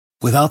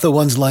Without the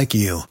ones like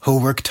you, who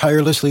work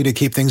tirelessly to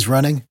keep things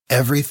running,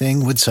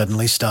 everything would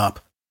suddenly stop.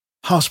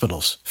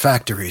 Hospitals,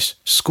 factories,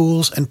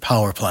 schools, and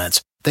power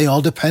plants, they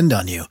all depend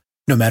on you.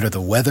 No matter the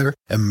weather,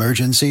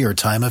 emergency, or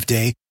time of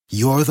day,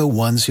 you're the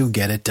ones who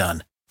get it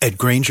done. At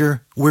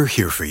Grainger, we're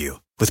here for you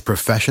with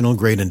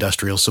professional-grade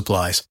industrial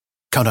supplies.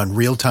 Count on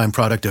real-time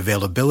product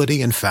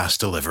availability and fast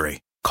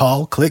delivery.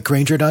 Call, click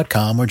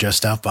Grainger.com, or just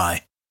stop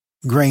by.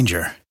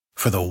 Grainger,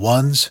 for the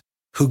ones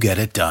who get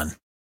it done.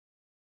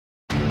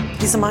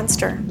 He's a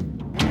monster.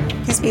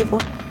 He's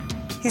evil.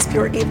 He's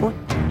pure evil.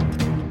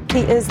 He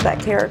is that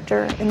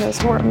character in those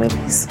horror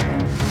movies.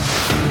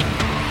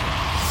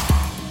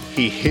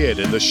 He hid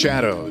in the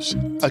shadows,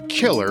 a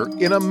killer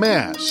in a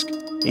mask.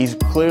 He's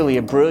clearly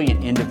a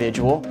brilliant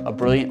individual, a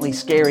brilliantly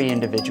scary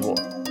individual.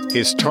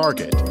 His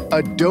target,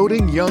 a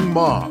doting young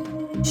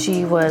mom.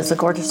 She was a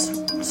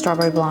gorgeous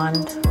strawberry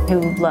blonde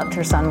who loved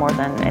her son more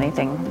than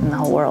anything in the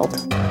whole world.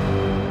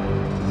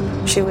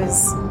 She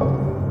was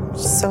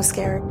so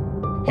scared.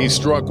 He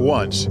struck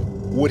once.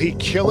 Would he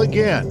kill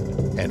again?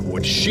 And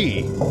would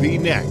she be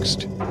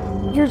next?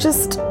 You're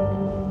just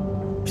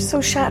so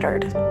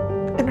shattered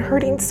and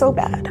hurting so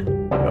bad.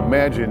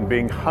 Imagine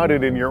being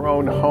hunted in your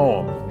own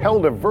home,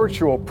 held a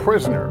virtual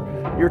prisoner,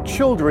 your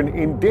children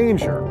in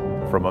danger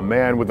from a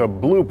man with a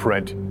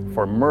blueprint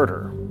for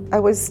murder. I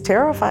was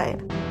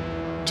terrified.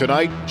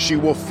 Tonight, she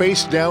will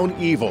face down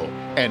evil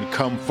and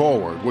come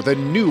forward with a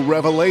new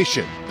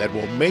revelation that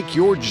will make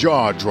your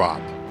jaw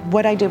drop.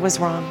 What I did was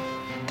wrong.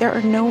 There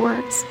are no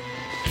words.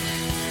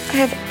 I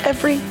have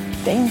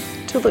everything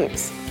to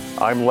lose.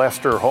 I'm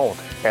Lester Holt,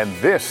 and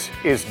this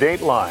is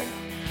Dateline.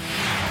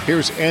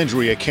 Here's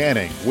Andrea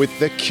Canning with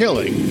The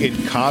Killing in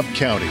Cobb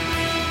County.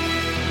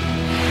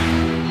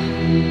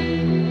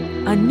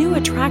 A new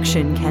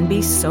attraction can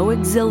be so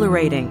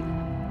exhilarating,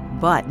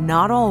 but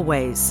not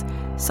always.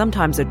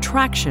 Sometimes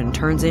attraction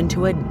turns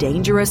into a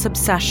dangerous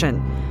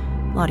obsession.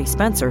 Lottie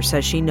Spencer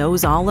says she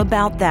knows all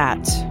about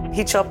that.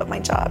 He'd show up at my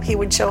job. He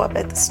would show up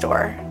at the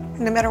store.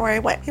 No matter where I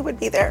went, he would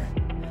be there.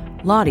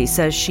 Lottie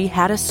says she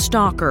had a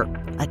stalker,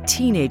 a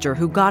teenager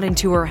who got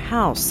into her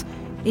house,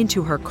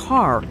 into her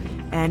car,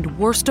 and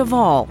worst of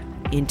all,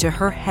 into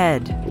her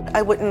head.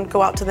 I wouldn't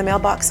go out to the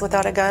mailbox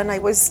without a gun. I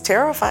was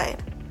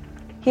terrified.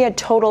 He had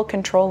total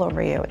control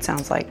over you, it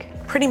sounds like.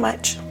 Pretty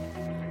much.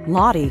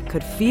 Lottie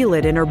could feel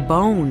it in her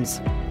bones.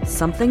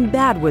 Something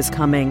bad was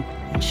coming,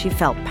 and she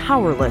felt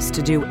powerless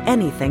to do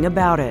anything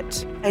about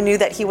it. I knew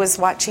that he was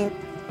watching,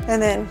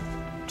 and then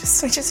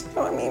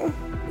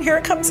here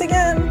it comes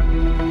again.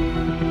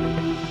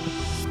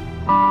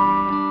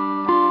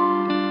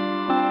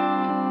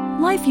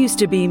 Life used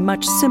to be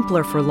much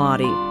simpler for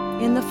Lottie.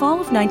 In the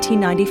fall of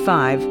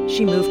 1995,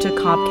 she moved to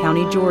Cobb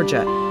County,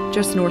 Georgia,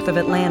 just north of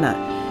Atlanta.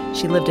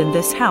 She lived in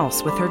this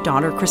house with her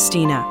daughter,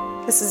 Christina.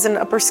 This is an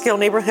upper-scale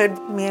neighborhood.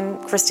 Me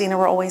and Christina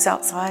were always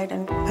outside,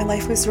 and my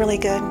life was really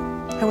good.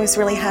 I was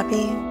really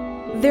happy.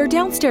 Their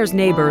downstairs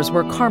neighbors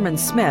were Carmen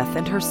Smith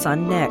and her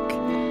son, Nick.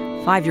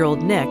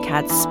 5-year-old Nick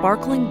had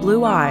sparkling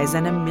blue eyes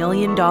and $1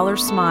 million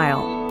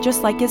smile,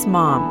 just like his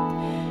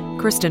mom.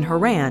 Kristen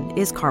Horan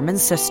is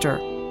Carmen's sister.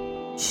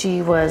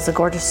 She was a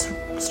gorgeous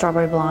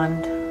strawberry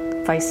blonde,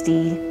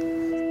 feisty,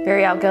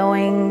 very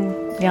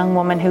outgoing young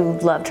woman who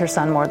loved her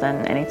son more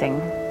than anything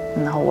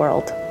in the whole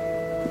world.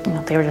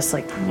 They were just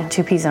like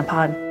two peas in a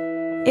pod.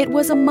 It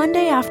was a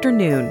Monday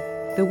afternoon,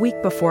 the week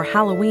before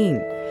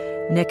Halloween.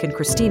 Nick and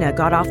Christina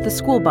got off the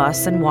school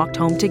bus and walked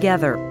home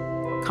together.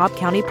 Cobb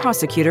County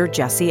Prosecutor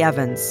Jesse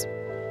Evans.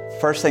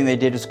 First thing they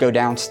did was go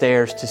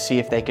downstairs to see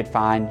if they could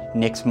find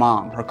Nick's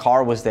mom. Her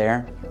car was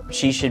there.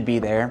 She should be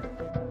there.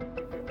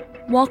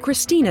 While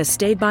Christina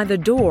stayed by the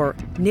door,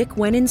 Nick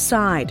went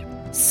inside.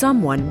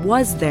 Someone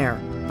was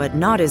there, but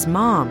not his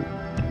mom.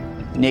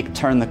 Nick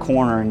turned the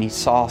corner and he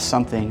saw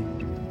something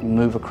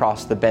move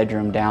across the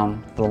bedroom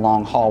down the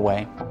long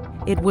hallway.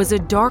 It was a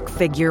dark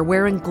figure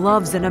wearing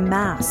gloves and a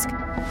mask.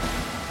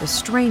 The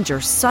stranger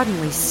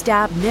suddenly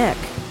stabbed Nick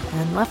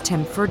and left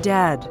him for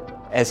dead.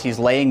 As he's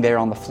laying there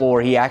on the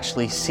floor, he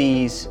actually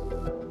sees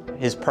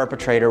his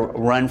perpetrator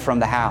run from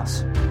the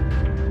house.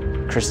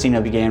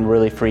 Christina began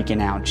really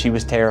freaking out. She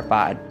was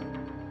terrified.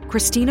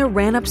 Christina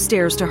ran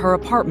upstairs to her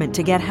apartment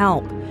to get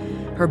help.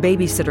 Her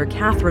babysitter,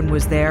 Catherine,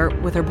 was there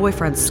with her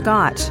boyfriend,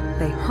 Scott.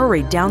 They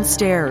hurried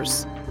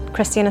downstairs.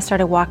 Christina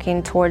started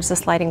walking towards the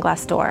sliding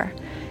glass door,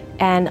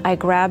 and I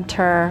grabbed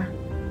her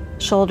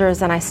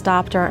shoulders and I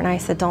stopped her and I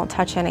said, "Don't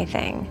touch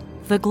anything."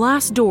 The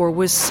glass door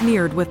was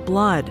smeared with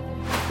blood.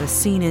 The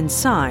scene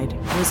inside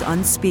was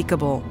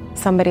unspeakable.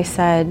 Somebody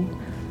said,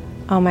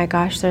 "Oh my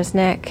gosh, there's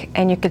Nick,"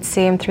 and you could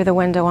see him through the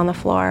window on the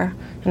floor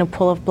in a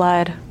pool of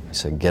blood. I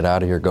said, "Get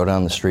out of here, go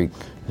down the street."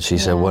 She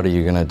said, "What are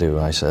you gonna do?"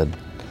 I said,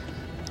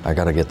 "I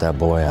gotta get that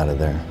boy out of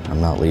there. I'm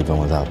not leaving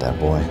without that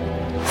boy."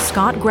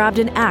 Scott grabbed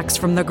an axe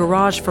from the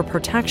garage for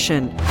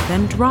protection,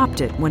 then dropped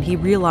it when he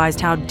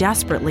realized how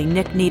desperately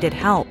Nick needed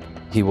help.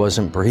 He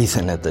wasn't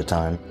breathing at the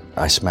time.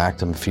 I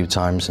smacked him a few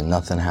times and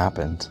nothing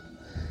happened.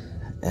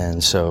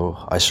 And so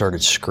I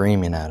started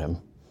screaming at him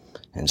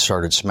and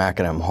started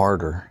smacking him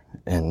harder.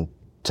 And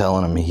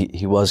telling him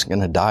he wasn't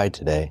going to die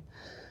today.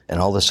 And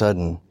all of a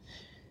sudden,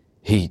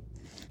 he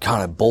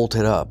kind of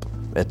bolted up.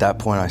 At that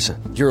point, I said,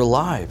 "You're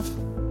alive."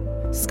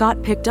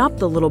 Scott picked up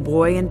the little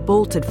boy and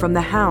bolted from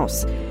the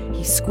house.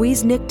 He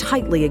squeezed Nick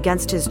tightly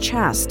against his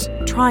chest,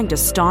 trying to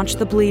staunch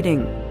the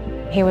bleeding.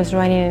 He was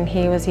running and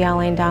he was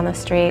yelling down the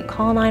street,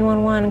 "Call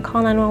 911,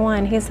 call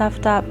 911, he's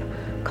effed up,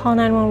 call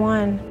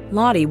 911.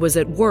 Lottie was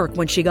at work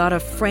when she got a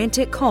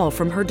frantic call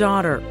from her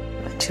daughter.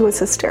 She was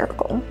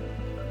hysterical.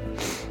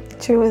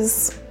 She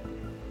was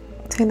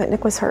saying that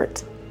Nick was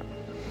hurt.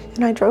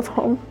 And I drove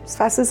home as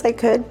fast as I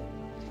could.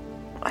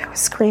 I was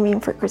screaming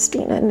for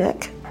Christina and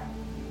Nick,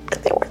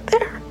 but they weren't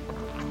there.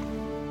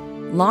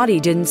 Lottie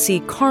didn't see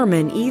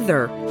Carmen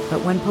either,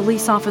 but when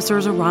police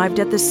officers arrived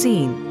at the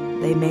scene,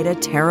 they made a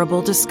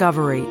terrible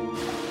discovery.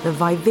 The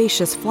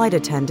vivacious flight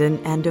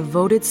attendant and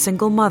devoted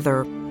single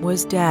mother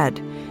was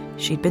dead.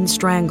 She'd been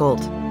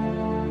strangled.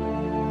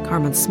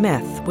 Carmen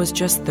Smith was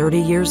just 30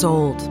 years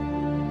old.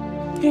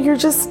 You're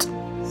just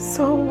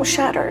so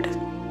shattered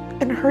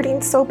and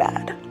hurting so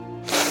bad.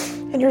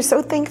 And you're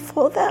so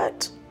thankful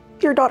that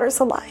your daughter's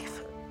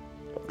alive.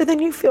 But then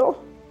you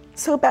feel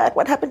so bad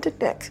what happened to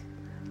Nick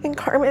and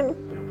Carmen.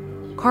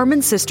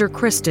 Carmen's sister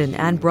Kristen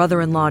and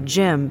brother-in-law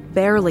Jim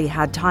barely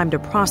had time to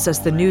process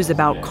the news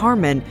about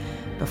Carmen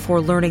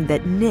before learning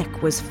that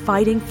Nick was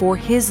fighting for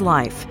his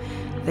life.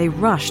 They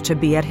rushed to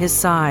be at his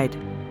side.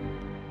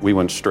 We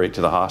went straight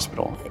to the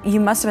hospital. You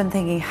must have been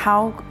thinking,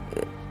 how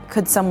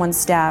could someone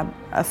stab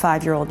a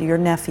 5-year-old, your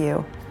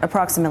nephew,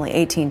 approximately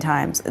 18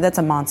 times? That's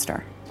a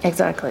monster.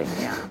 Exactly,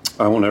 yeah.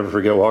 I won't ever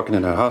forget walking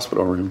in that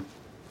hospital room.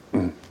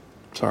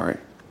 Sorry.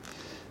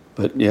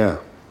 But yeah.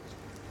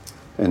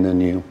 And then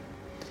you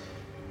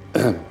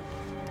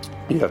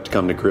have to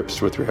come to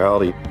grips with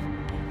reality.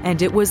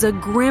 And it was a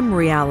grim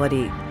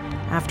reality.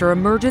 After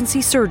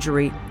emergency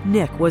surgery,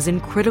 Nick was in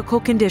critical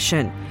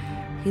condition.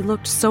 He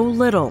looked so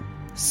little,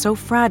 so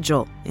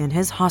fragile in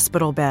his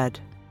hospital bed.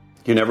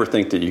 You never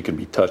think that you could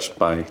be touched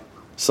by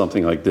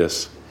something like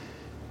this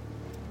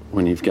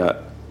when you've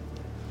got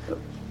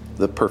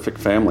the perfect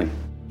family.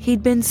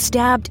 He'd been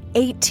stabbed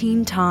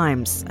 18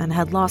 times and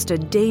had lost a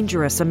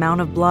dangerous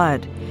amount of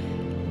blood.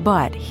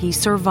 But he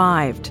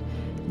survived.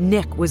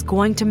 Nick was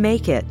going to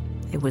make it.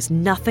 It was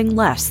nothing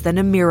less than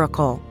a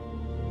miracle.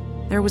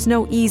 There was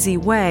no easy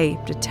way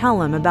to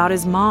tell him about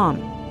his mom,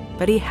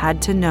 but he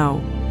had to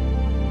know.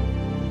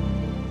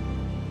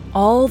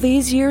 All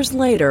these years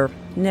later,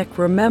 Nick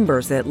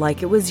remembers it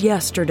like it was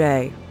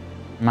yesterday.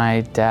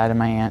 My dad and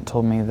my aunt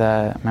told me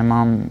that my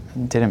mom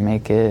didn't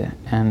make it,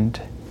 and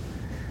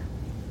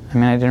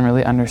I didn't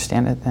really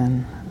understand it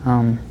then.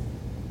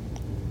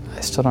 I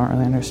still don't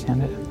really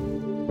understand it.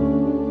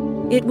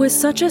 It was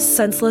such a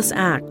senseless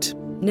act.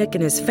 Nick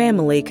and his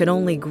family could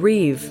only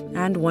grieve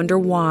and wonder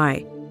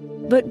why.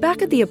 But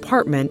back at the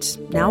apartment,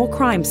 now a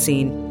crime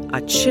scene,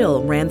 a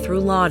chill ran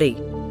through Lottie.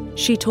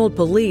 She told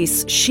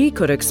police she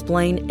could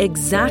explain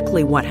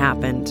exactly what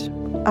happened.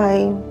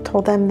 I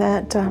told them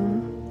that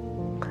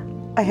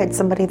I had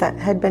somebody that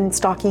had been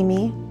stalking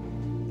me,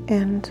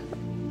 and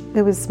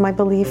it was my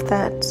belief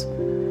that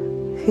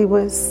he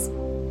was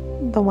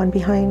the one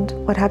behind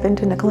what happened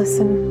to Nicholas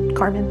and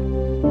Carmen.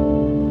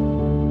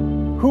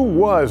 Who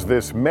was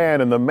this man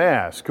in the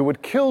mask who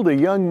had killed a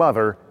young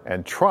mother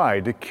and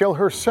tried to kill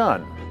her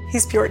son?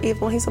 He's pure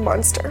evil. He's a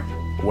monster.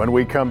 When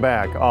we come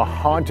back, a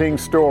haunting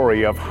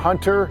story of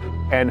Hunter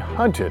and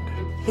Hunted.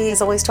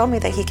 He's always told me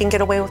that he can get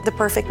away with the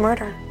perfect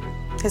murder.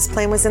 His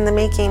plan was in the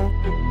making.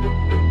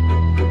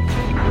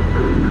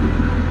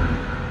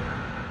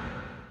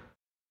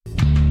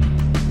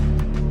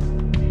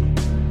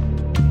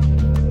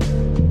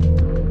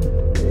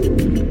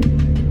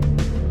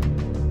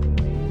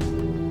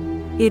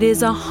 It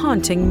is a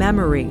haunting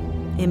memory,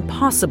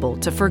 impossible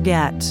to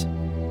forget.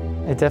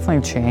 It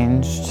definitely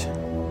changed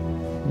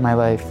my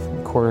life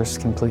course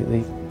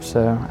completely,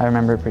 so I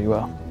remember it pretty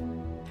well.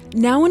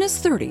 Now in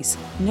his 30s,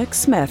 Nick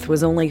Smith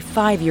was only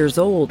 5 years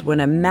old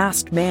when a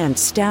masked man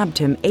stabbed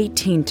him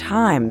 18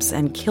 times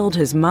and killed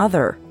his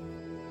mother.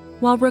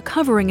 While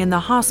recovering in the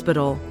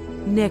hospital,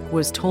 Nick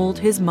was told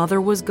his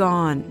mother was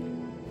gone.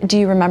 Do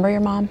you remember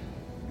your mom?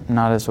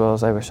 Not as well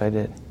as I wish I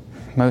did.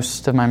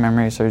 Most of my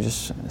memories are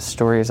just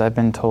stories I've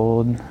been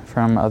told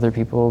from other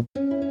people.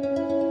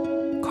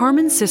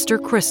 Carmen's sister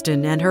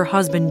Kristen and her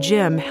husband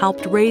Jim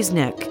helped raise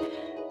Nick.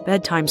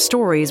 Bedtime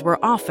stories were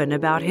often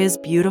about his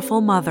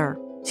beautiful mother.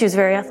 She was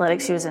very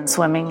athletic. She was in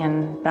swimming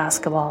and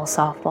basketball,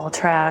 softball,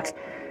 track.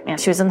 And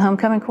she was in the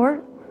homecoming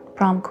court,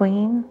 prom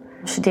queen.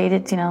 She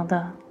dated,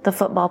 the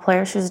football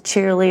player. She was a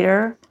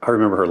cheerleader. I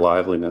remember her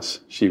liveliness.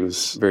 She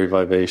was very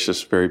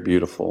vivacious, very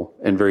beautiful,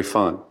 and very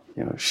fun.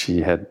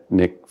 She had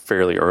Nick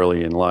fairly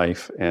early in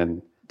life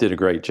and did a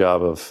great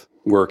job of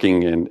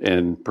working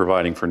and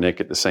providing for Nick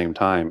at the same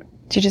time.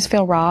 Do you just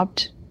feel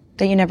robbed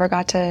that you never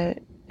got to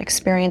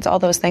experience all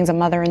those things a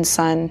mother and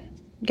son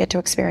get to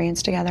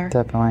experience together?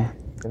 Definitely.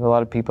 A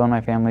lot of people in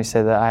my family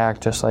say that I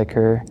act just like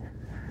her.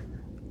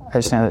 I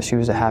just know that she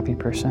was a happy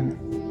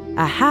person.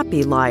 A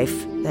happy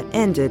life that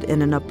ended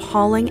in an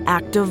appalling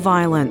act of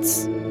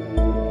violence.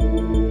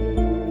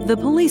 The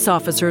police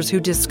officers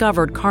who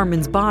discovered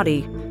Carmen's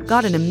body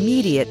got an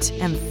immediate,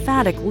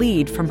 emphatic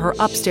lead from her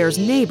upstairs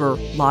neighbor,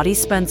 Lottie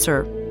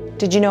Spencer.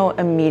 Did you know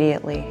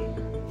immediately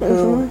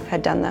who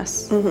had done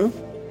this?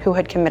 Who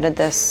had committed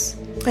this?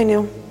 I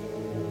knew.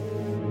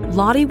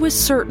 Lottie was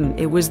certain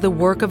it was the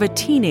work of a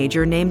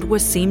teenager named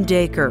Wasim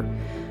Dacre.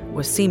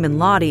 Wasim and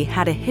Lottie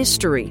had a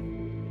history.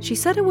 She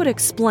said it would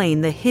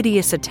explain the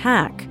hideous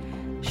attack.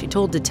 She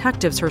told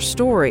detectives her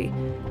story.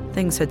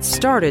 Things had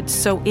started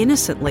so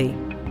innocently.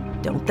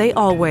 Don't they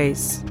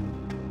always?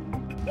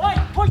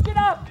 Push it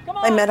up! Come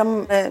on. I met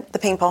him at the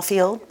paintball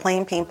field,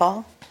 playing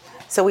paintball.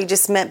 So we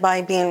just met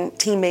by being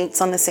teammates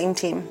on the same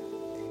team.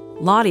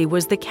 Lottie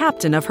was the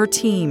captain of her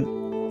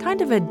team, kind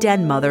of a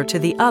den mother to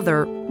the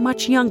other,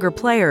 much younger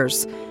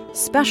players,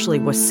 especially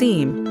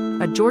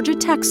Wasim, a Georgia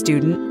Tech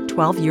student,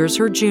 12 years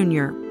her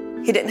junior.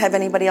 He didn't have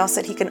anybody else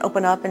that he can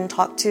open up and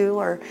talk to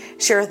or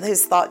share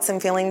his thoughts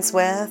and feelings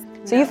with.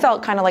 So you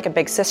felt kind of like a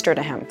big sister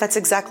to him. That's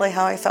exactly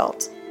how I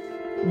felt.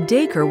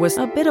 Dacre was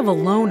a bit of a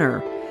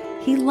loner.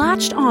 He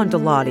latched on to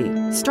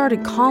Lottie,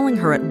 started calling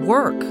her at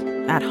work,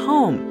 at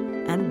home,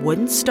 and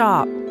wouldn't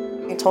stop.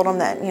 I told him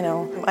that,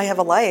 I have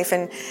a life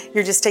and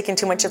you're just taking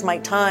too much of my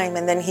time.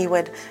 And then he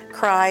would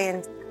cry,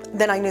 and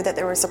then I knew that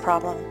there was a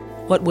problem.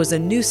 What was a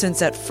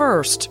nuisance at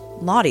first,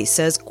 Lottie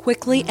says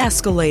quickly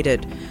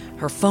escalated.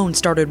 Her phone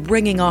started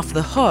ringing off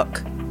the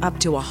hook, up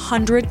to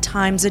 100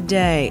 times a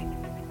day.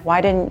 Why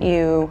didn't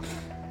you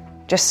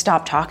just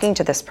stop talking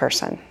to this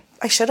person?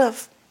 I should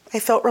have. I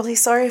felt really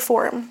sorry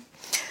for him.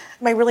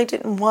 I really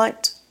didn't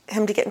want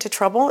him to get into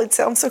trouble. It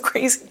sounds so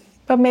crazy.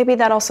 But maybe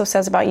that also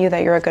says about you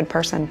that you're a good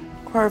person.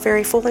 Or a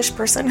very foolish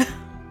person.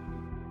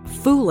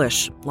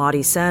 Foolish,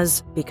 Lottie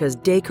says, because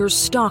Dacre's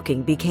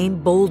stalking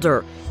became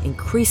bolder,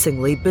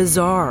 increasingly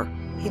bizarre.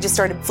 He just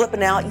started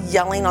flipping out,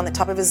 yelling on the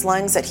top of his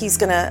lungs that he's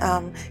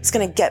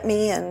gonna get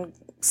me and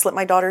slit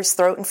my daughter's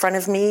throat in front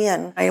of me.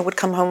 And I would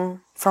come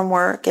home from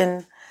work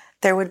and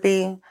there would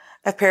be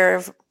a pair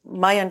of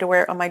my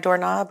underwear on my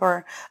doorknob,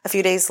 or a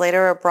few days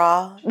later, a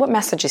bra. What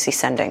message is he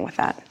sending with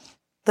that?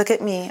 Look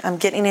at me. I'm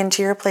getting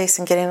into your place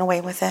and getting away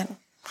with it.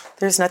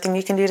 There's nothing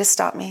you can do to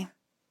stop me.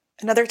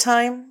 Another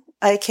time,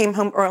 I came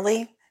home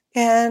early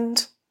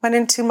and went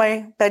into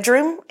my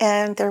bedroom,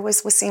 and there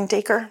was Wasim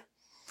Dacre,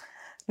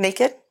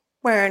 naked,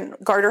 wearing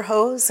a garter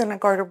hose and a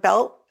garter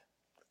belt,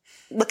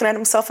 looking at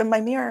himself in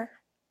my mirror.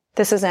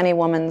 This is any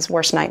woman's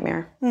worst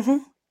nightmare.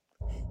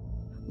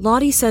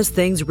 Lottie says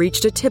things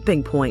reached a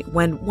tipping point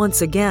when,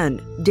 once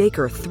again,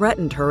 Dacre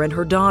threatened her and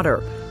her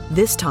daughter,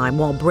 this time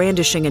while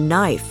brandishing a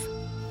knife.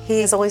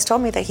 He's always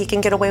told me that he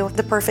can get away with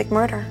the perfect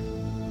murder.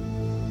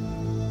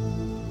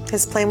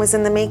 His plan was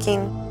in the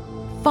making.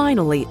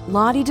 Finally,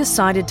 Lottie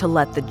decided to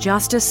let the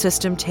justice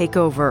system take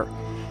over.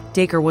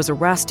 Dacre was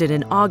arrested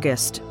in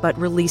August, but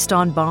released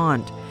on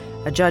bond.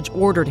 A judge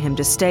ordered him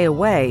to stay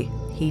away.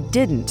 He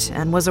didn't,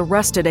 and was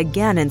arrested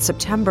again in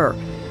September.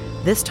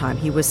 This time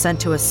he was sent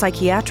to a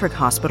psychiatric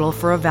hospital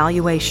for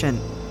evaluation.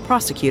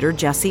 Prosecutor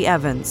Jesse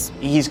Evans.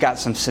 He's got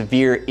some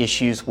severe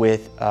issues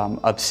with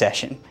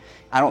obsession.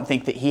 I don't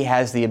think that he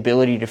has the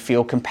ability to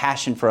feel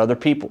compassion for other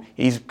people.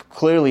 He's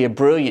clearly a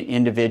brilliant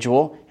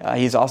individual.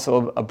 He's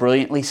also a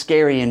brilliantly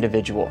scary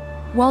individual.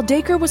 While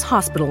Dacre was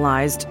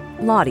hospitalized,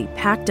 Lottie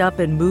packed up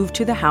and moved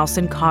to the house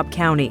in Cobb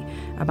County,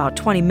 about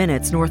 20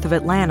 minutes north of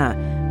Atlanta,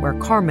 where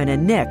Carmen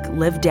and Nick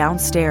lived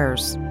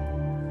downstairs.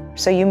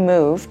 So you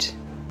moved?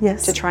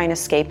 Yes. To try and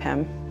escape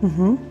him?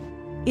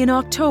 In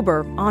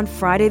October, on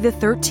Friday the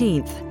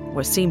 13th,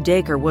 Wasim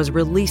Dacre was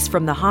released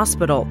from the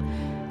hospital.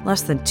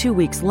 Less than 2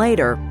 weeks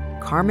later,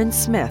 Carmen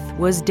Smith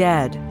was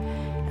dead.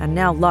 And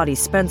now Lottie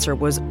Spencer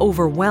was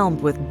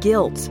overwhelmed with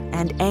guilt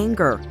and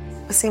anger.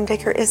 Wasim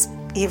Dacre is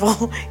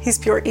evil. He's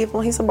pure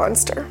evil. He's a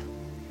monster.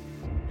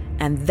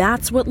 And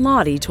that's what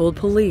Lottie told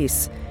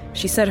police.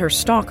 She said her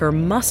stalker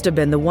must have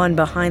been the one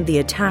behind the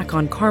attack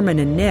on Carmen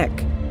and Nick.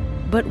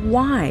 But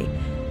why?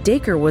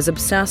 Dacre was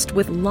obsessed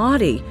with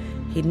Lottie.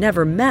 He'd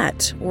never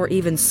met or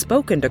even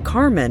spoken to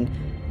Carmen.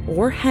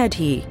 Or had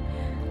he?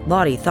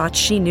 Lottie thought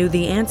she knew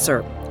the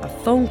answer. A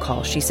phone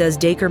call she says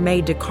Dacre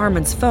made to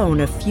Carmen's phone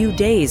a few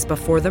days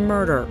before the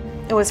murder.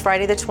 It was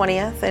Friday the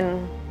 20th,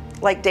 and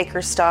like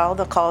Dacre's style,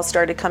 the calls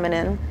started coming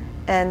in,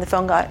 and the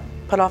phone got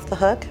put off the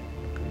hook,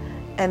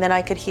 and then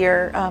I could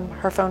hear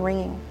her phone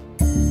ringing.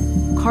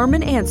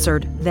 Carmen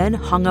answered, then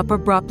hung up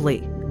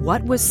abruptly.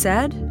 What was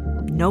said?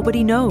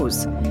 Nobody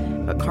knows.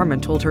 But Carmen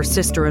told her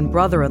sister and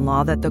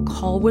brother-in-law that the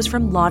call was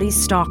from Lottie's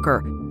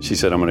stalker. She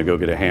said, I'm going to go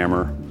get a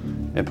hammer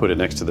and put it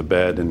next to the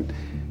bed. And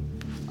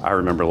I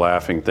remember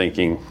laughing,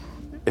 thinking,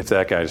 if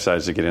that guy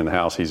decides to get in the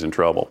house, he's in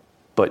trouble.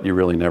 But you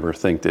really never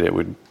think that it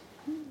would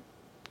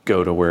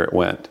go to where it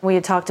went. We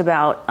had talked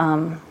about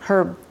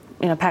her,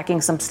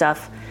 packing some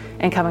stuff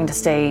and coming to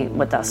stay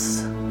with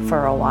us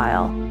for a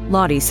while.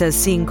 Lottie says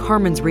seeing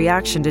Carmen's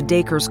reaction to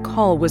Dacre's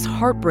call was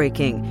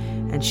heartbreaking,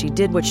 and she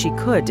did what she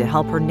could to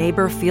help her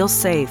neighbor feel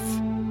safe.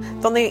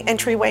 The only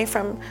entryway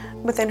from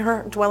within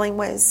her dwelling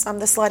was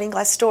the sliding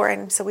glass door,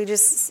 and so we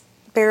just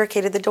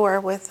barricaded the door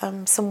with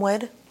some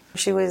wood.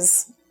 She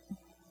was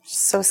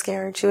so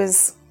scared. She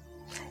was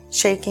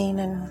shaking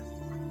and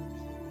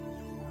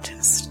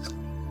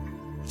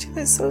she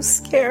was so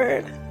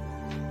scared.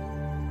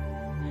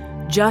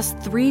 Just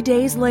 3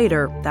 days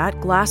later,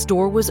 that glass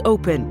door was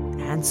open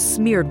and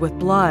smeared with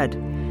blood.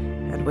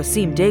 And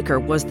Wasim Dacre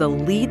was the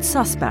lead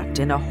suspect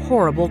in a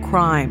horrible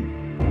crime.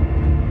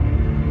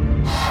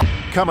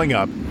 Coming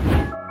up,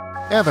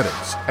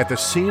 evidence at the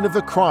scene of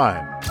the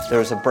crime. There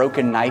was a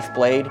broken knife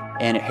blade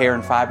and hair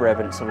and fiber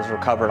evidence that was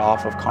recovered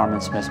off of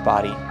Carmen Smith's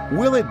body.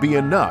 Will it be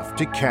enough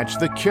to catch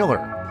the killer?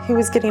 He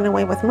was getting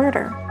away with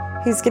murder.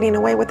 He's getting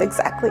away with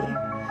exactly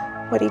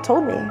what he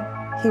told me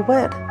he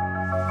would.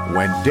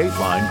 When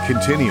Dateline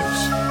continues.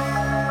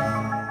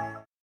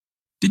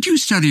 Did you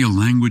study a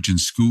language in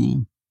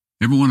school?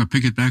 Ever want to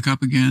pick it back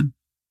up again?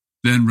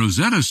 Then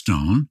Rosetta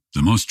Stone,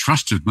 the most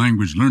trusted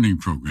language learning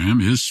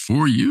program, is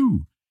for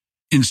you.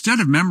 Instead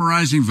of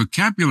memorizing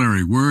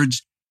vocabulary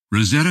words,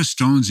 Rosetta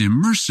Stone's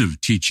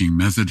immersive teaching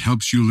method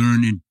helps you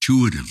learn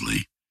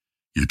intuitively.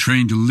 You're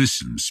trained to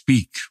listen,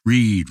 speak,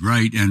 read,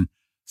 write, and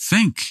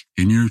think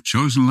in your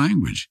chosen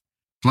language.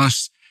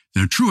 Plus,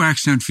 their True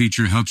Accent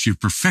feature helps you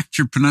perfect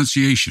your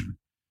pronunciation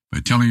by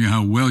telling you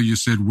how well you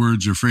said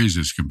words or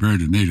phrases compared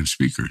to native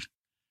speakers.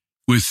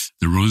 With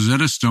the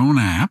Rosetta Stone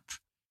app,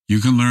 you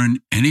can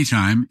learn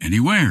anytime,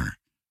 anywhere.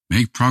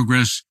 Make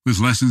progress with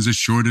lessons as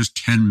short as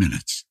 10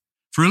 minutes.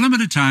 For a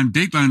limited time,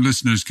 Dateline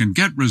listeners can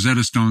get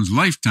Rosetta Stone's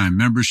lifetime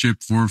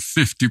membership for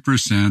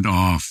 50%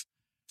 off.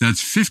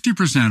 That's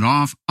 50%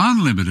 off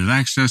unlimited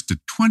access to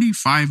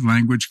 25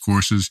 language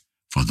courses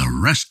for the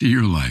rest of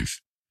your life.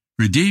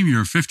 Redeem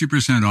your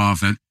 50%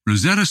 off at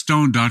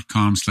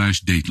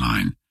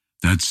rosettastone.com/Dateline.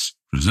 That's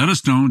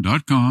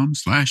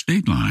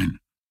rosettastone.com/Dateline.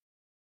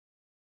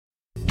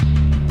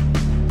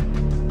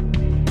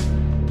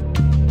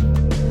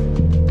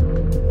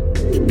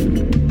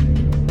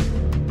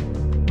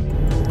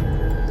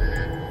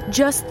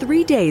 Just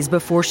 3 days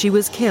before she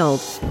was killed,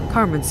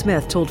 Carmen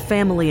Smith told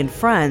family and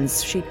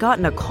friends she'd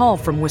gotten a call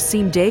from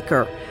Wasim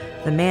Dacre,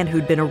 the man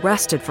who'd been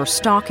arrested for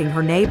stalking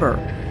her neighbor.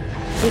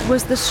 It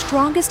was the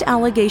strongest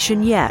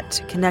allegation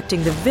yet,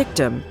 connecting the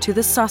victim to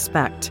the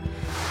suspect.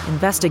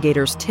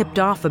 Investigators tipped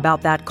off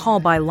about that call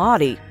by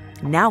Lottie,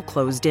 now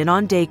closed in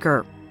on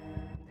Dacre.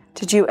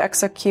 Did you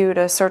execute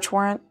a search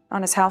warrant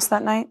on his house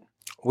that night?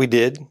 We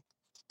did.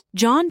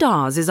 John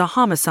Dawes is a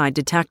homicide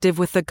detective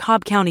with the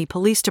Cobb County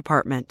Police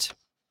Department.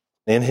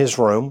 In his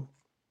room,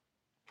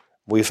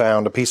 we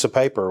found a piece of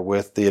paper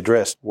with the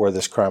address where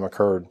this crime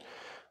occurred.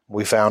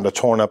 We found a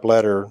torn-up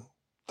letter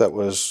that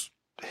was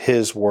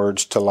his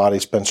words to Lottie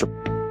Spencer.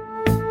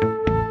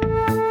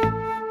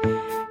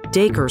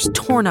 Dacre's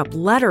torn-up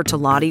letter to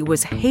Lottie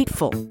was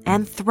hateful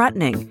and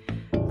threatening.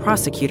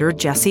 Prosecutor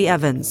Jesse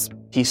Evans.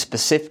 He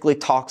specifically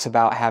talks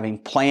about having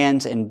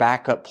plans and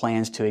backup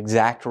plans to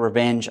exact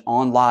revenge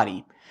on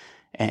Lottie.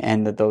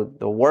 And the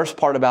worst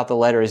part about the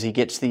letter is he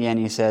gets to the end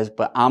and he says,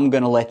 but I'm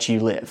going to let you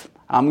live.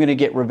 I'm going to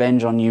get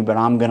revenge on you, but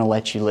I'm going to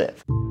let you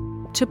live.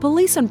 To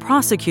police and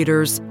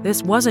prosecutors,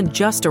 this wasn't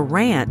just a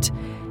rant.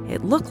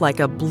 It looked like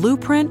a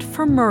blueprint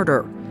for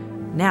murder.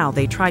 Now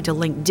they tried to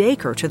link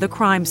Dacre to the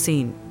crime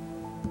scene.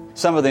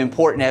 Some of the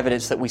important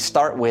evidence that we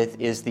start with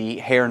is the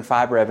hair and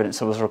fiber evidence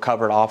that was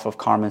recovered off of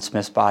Carmen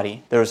Smith's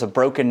body. There was a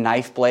broken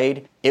knife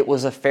blade. It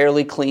was a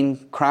fairly clean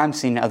crime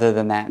scene other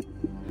than that.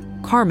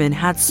 Carmen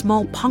had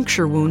small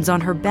puncture wounds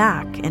on her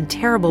back and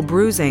terrible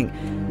bruising,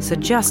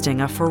 suggesting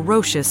a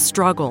ferocious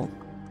struggle.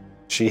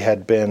 She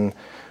had been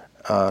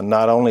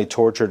not only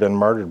tortured and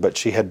murdered, but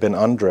she had been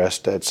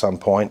undressed at some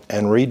point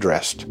and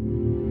redressed.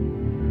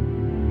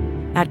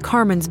 At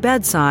Carmen's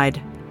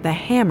bedside, the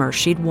hammer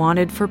she'd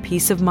wanted for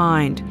peace of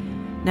mind,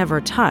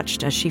 never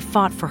touched as she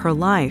fought for her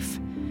life.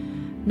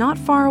 Not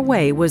far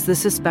away was the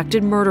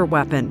suspected murder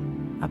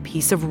weapon, a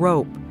piece of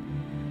rope.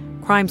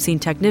 Crime scene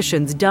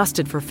technicians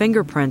dusted for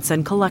fingerprints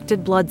and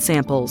collected blood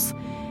samples.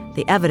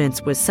 The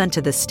evidence was sent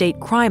to the state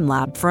crime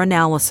lab for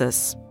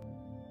analysis.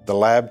 The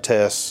lab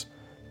tests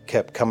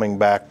kept coming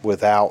back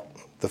without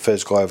the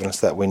physical evidence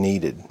that we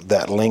needed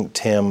that linked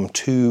him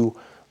to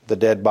the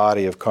dead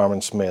body of Carmen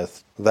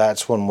Smith.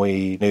 That's when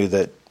we knew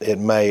that it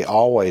may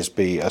always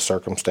be a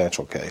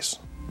circumstantial case.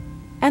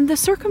 And the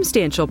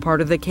circumstantial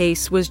part of the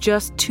case was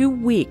just too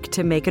weak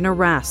to make an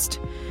arrest.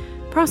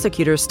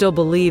 Prosecutors still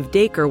believe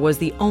Dacre was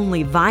the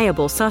only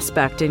viable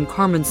suspect in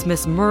Carmen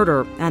Smith's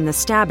murder and the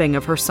stabbing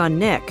of her son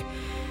Nick,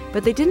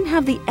 but they didn't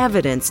have the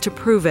evidence to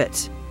prove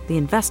it. The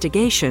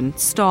investigation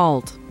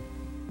stalled.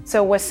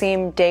 So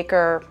Wasim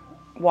Dacre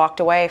walked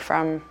away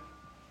from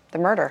the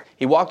murder?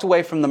 He walked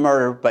away from the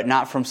murder, but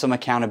not from some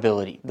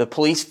accountability. The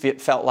police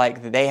felt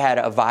like they had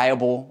a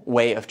viable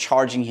way of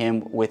charging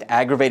him with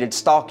aggravated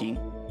stalking.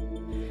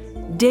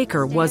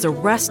 Dacre was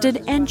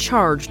arrested and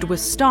charged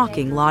with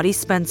stalking Lottie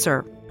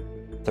Spencer.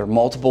 There are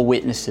multiple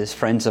witnesses,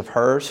 friends of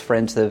hers,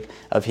 friends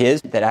of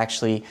his, that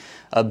actually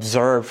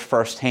observed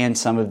firsthand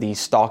some of these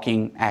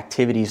stalking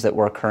activities that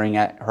were occurring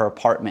at her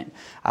apartment,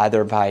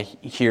 either by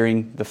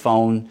hearing the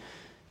phone,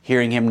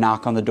 hearing him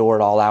knock on the door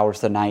at all hours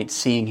of the night,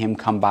 seeing him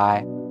come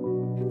by.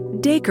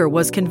 Dacre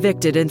was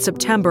convicted in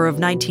September of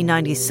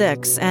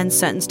 1996 and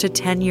sentenced to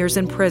 10 years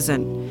in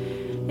prison.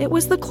 It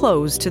was the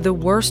close to the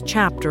worst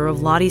chapter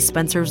of Lottie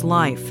Spencer's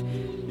life,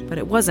 but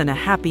it wasn't a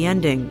happy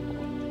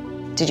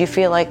ending. Did you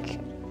feel like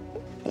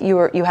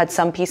you had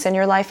some peace in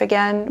your life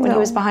again when he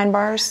was behind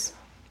bars?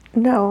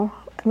 No.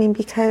 I mean,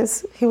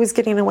 because he was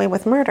getting away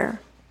with murder.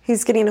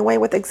 He's getting away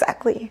with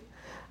exactly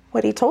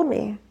what he told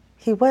me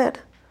he would.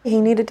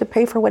 He needed to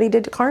pay for what he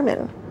did to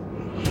Carmen.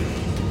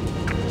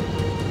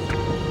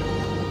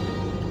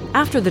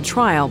 After the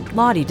trial,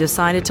 Lottie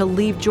decided to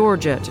leave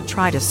Georgia to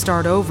try to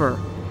start over.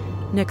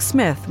 Nick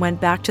Smith went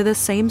back to the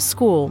same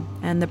school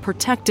and the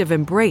protective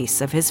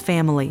embrace of his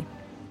family.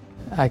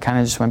 I kind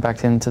of just went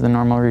back into the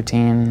normal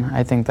routine.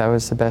 I think that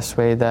was the best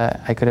way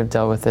that I could have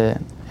dealt with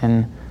it.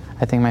 And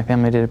I think my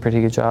family did a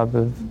pretty good job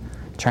of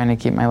trying to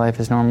keep my life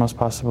as normal as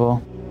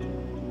possible.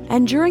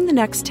 And during the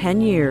next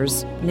 10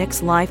 years,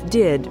 Nick's life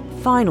did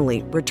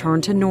finally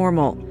return to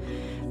normal.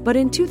 But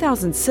in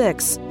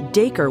 2006,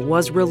 Dacre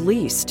was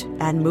released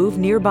and moved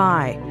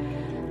nearby.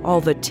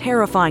 All the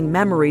terrifying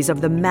memories of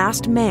the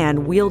masked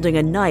man wielding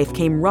a knife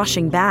came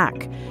rushing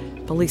back.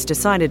 Police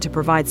decided to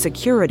provide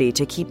security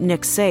to keep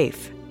Nick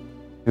safe.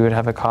 We would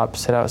have a cop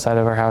sit outside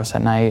of our house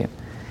at night,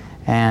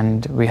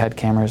 and we had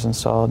cameras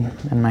installed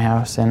in my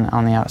house and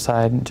on the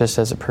outside just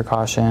as a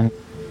precaution.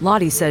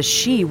 Lottie says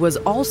she was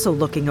also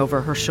looking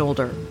over her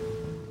shoulder.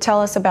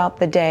 Tell us about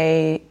the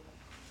day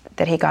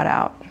that he got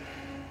out,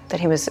 that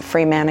he was a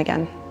free man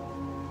again.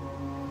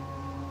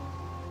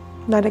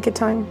 Not a good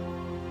time.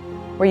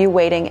 Were you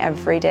waiting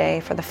every day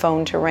for the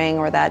phone to ring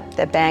or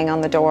that bang on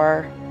the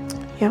door?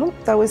 Yeah,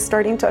 that was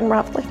starting to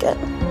unravel again.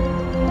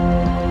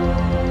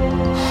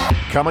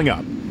 Coming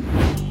up,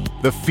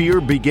 the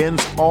fear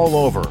begins all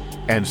over,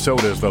 and so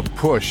does the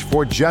push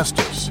for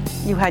justice.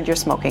 You had your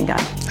smoking gun.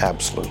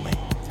 Absolutely.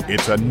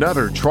 It's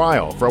another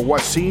trial for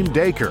Wasim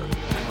Dacre.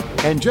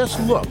 And just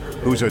look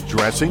who's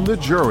addressing the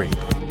jury.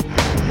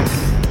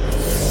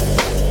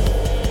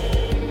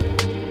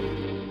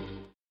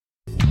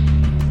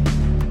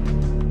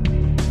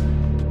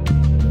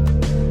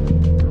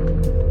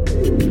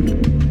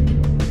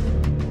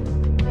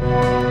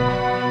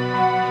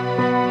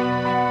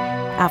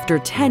 After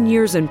 10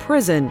 years in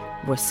prison,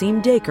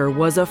 Wasim Dacre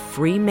was a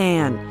free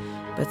man,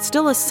 but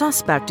still a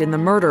suspect in the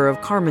murder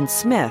of Carmen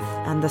Smith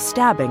and the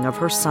stabbing of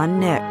her son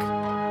Nick.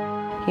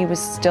 He was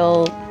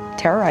still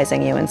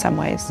terrorizing you in some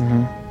ways.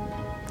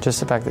 Mm-hmm. Just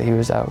the fact that he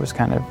was out was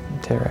kind of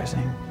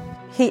terrorizing.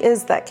 He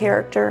is that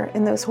character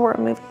in those horror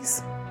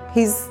movies.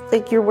 He's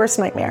like your worst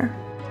nightmare.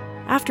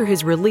 After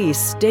his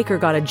release, Dacre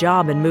got a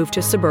job and moved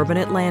to suburban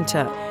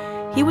Atlanta.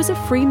 He was a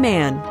free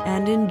man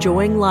and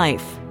enjoying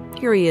life.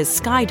 Here he is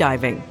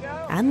skydiving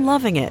and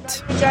loving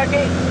it.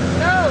 Jackie,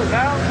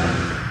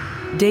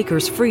 no.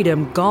 Dacre's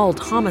freedom galled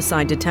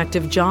homicide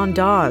detective John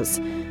Dawes.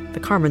 The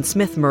Carmen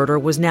Smith murder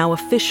was now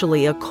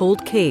officially a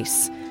cold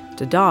case.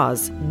 To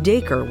Dawes,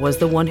 Dacre was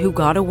the one who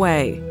got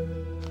away.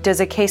 Does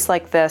a case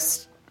like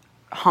this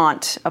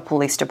haunt a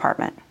police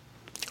department?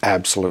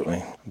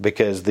 Absolutely,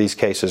 because these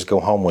cases go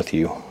home with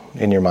you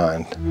in your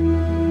mind.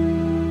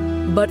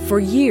 But for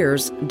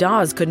years,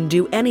 Dawes couldn't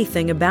do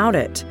anything about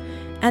it.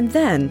 And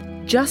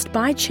then, just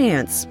by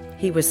chance,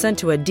 he was sent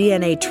to a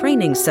DNA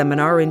training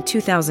seminar in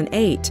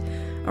 2008,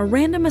 a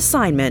random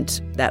assignment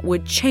that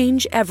would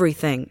change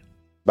everything.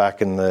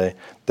 Back in the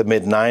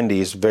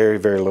mid-90s, very,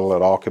 very little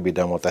at all could be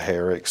done with the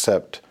hair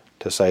except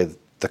to say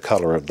the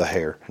color of the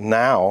hair.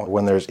 Now,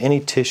 when there's any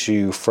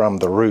tissue from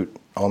the root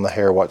on the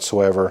hair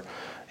whatsoever,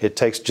 it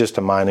takes just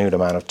a minute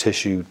amount of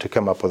tissue to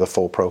come up with a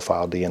full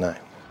profile DNA.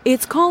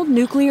 It's called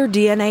nuclear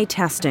DNA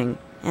testing,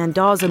 and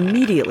Dawes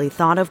immediately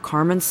thought of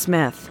Carmen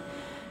Smith.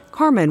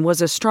 Carmen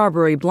was a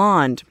strawberry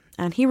blonde,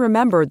 and he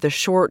remembered the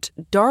short,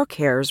 dark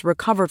hairs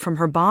recovered from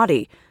her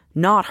body,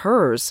 not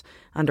hers,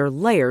 under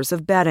layers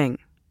of bedding.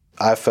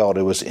 I felt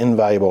it was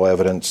invaluable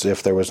evidence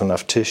if there was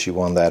enough tissue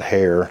on that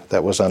hair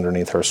that was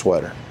underneath her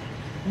sweater.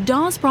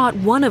 Dawes brought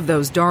one of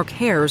those dark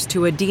hairs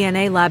to a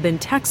DNA lab in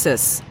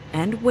Texas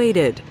and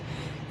waited.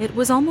 It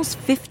was almost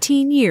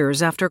 15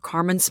 years after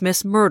Carmen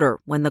Smith's murder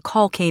when the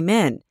call came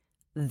in.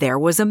 There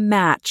was a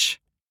match.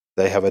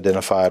 They have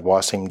identified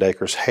Wasim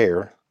Dacre's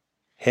hair,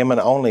 him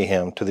and only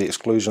him, to the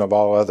exclusion of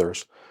all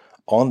others,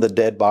 on the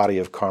dead body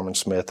of Carmen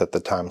Smith at the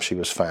time she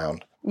was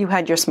found. You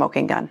had your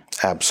smoking gun.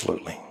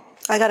 Absolutely.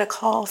 I got a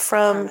call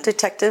from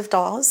Detective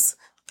Dawes.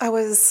 I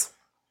was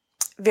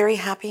very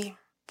happy,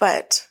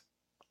 but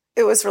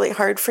it was really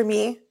hard for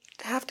me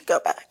to have to go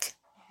back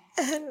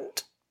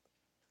and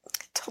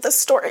tell the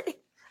story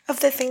of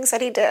the things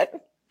that he did.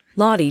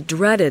 Lottie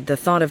dreaded the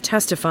thought of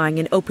testifying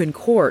in open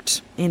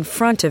court in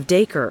front of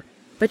Dacre,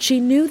 but she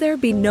knew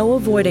there'd be no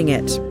avoiding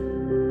it.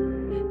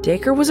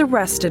 Dacre was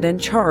arrested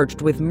and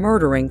charged with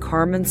murdering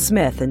Carmen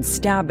Smith and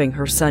stabbing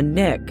her son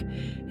Nick.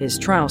 His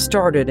trial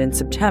started in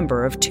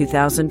September of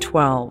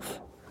 2012.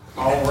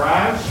 All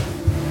rise.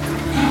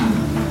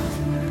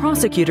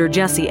 Prosecutor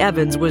Jesse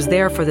Evans was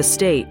there for the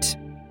state.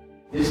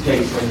 This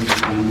case, ladies and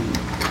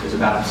gentlemen, is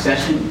about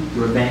obsession,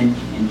 revenge,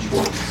 and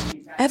choice.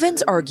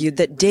 Evans argued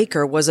that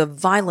Dacre was a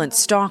violent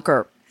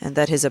stalker and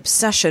that his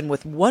obsession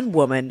with one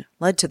woman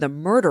led to the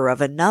murder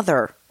of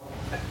another.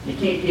 You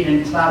can't get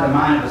inside the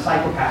mind of a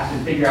psychopath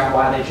and figure out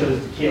why they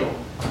chose to kill.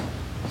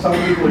 Some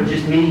people are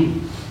just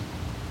mean.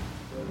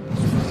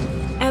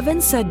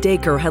 Evans said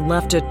Dacre had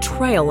left a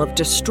trail of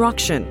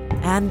destruction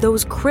and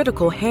those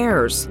critical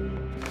hairs.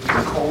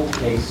 The cold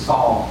case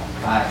solved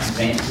by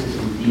advances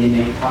in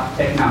DNA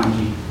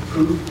technology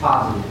proved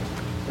positive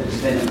that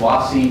defendant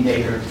Wasim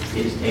Dacre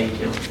is a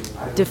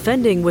killer.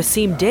 Defending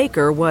Wasim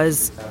Dacre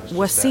was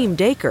Wasim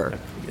Dacre.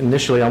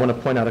 Initially, I want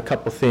to point out a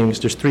couple things.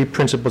 There's 3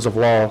 principles of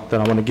law that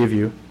I want to give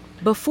you.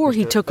 Before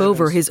he took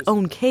over his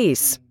own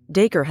case,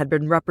 Dacre had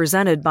been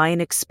represented by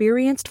an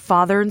experienced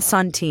father and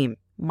son team,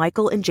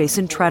 Michael and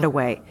Jason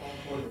Treadaway.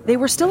 They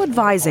were still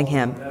advising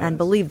him and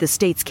believed the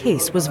state's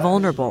case was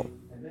vulnerable.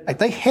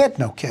 They had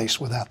no case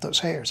without those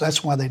hairs.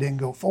 That's why they didn't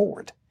go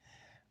forward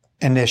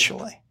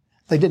initially.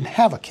 They didn't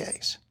have a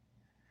case,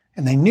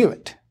 and they knew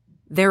it.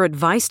 Their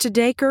advice to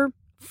Dacre?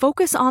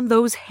 Focus on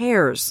those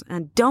hairs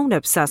and don't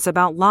obsess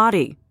about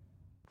Lottie.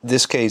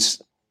 This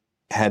case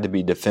had to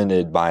be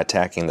defended by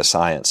attacking the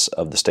science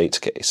of the state's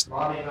case.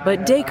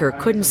 But Dacre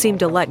couldn't seem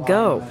to let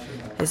go.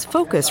 His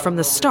focus from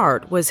the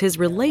start was his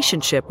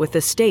relationship with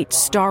the state's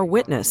star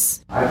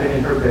witness. I've been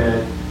in her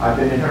bed. I've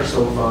been in her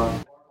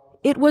sofa.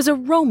 It was a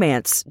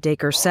romance,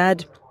 Dacre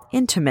said,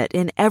 intimate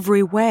in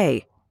every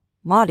way.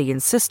 Lottie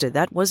insisted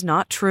that was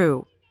not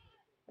true.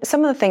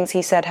 Some of the things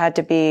he said had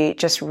to be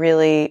just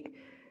really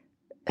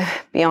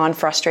beyond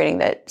frustrating,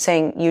 that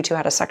saying you two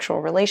had a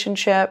sexual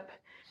relationship.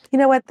 You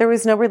know what? There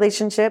was no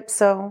relationship,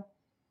 so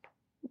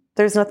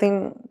there's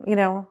nothing,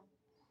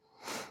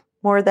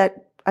 more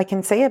that I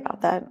can say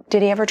about that.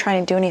 Did he ever try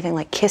to do anything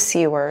like kiss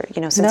you or,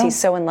 since No. he's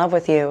so in love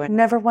with you?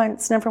 Never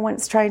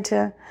once tried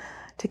to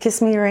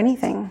kiss me or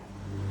anything.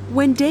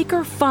 When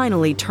Dacre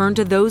finally turned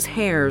to those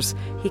hairs,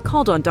 he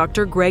called on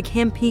Dr. Greg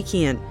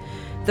Hampikian.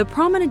 The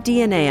prominent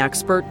DNA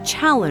expert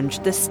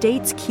challenged the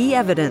state's key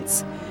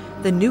evidence,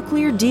 the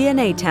nuclear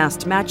DNA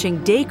test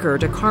matching Dacre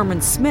to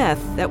Carmen Smith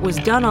that was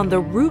done on the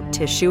root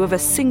tissue of a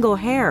single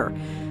hair.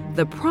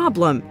 The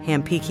problem,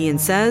 Hampikian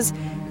says,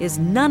 is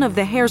none of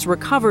the hairs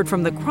recovered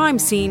from the crime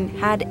scene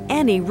had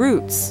any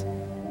roots.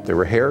 There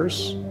were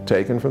hairs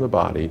taken from the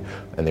body,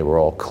 and they were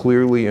all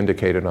clearly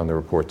indicated on the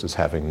reports as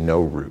having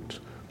no root.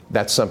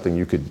 That's something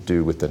you could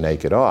do with the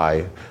naked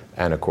eye,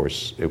 and of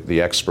course,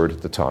 the expert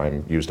at the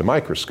time used a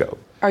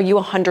microscope. Are you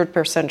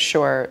 100%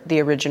 sure the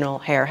original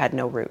hair had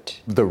no root?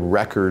 The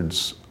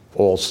records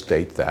all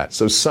state that.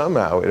 So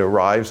somehow it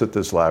arrives at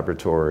this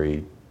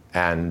laboratory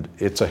and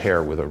it's a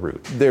hair with a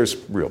root. There's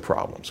real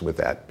problems with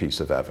that piece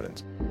of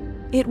evidence.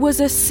 It was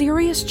a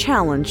serious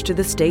challenge to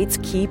the state's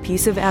key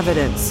piece of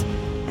evidence,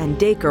 and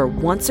Dacre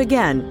once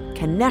again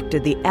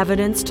connected the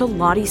evidence to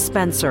Lottie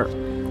Spencer,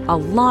 a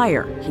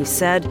liar, he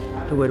said,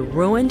 who had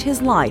ruined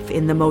his life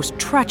in the most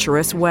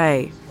treacherous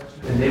way.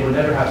 And they would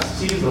never have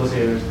seized those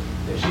hairs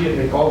if she had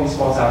made all these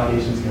false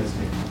allegations against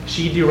me.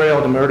 She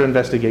derailed the murder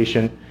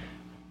investigation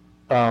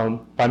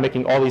by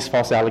making all these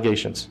false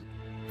allegations.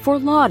 For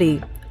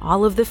Lottie,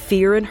 all of the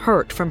fear and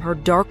hurt from her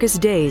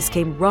darkest days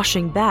came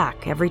rushing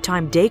back every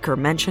time Dacre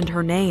mentioned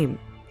her name.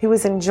 He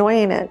was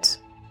enjoying it,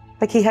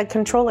 like he had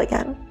control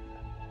again.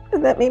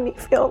 And that made me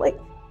feel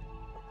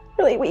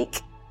really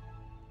weak.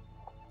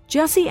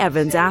 Jesse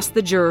Evans asked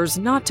the jurors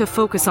not to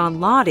focus on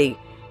Lottie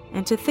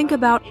and to think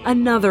about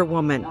another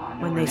woman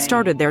when they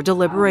started their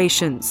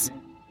deliberations.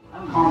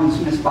 Carmen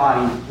Smith's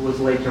body was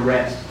laid to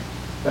rest,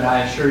 but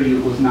I assure you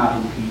it was not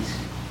in peace.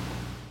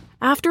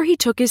 After he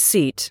took his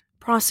seat,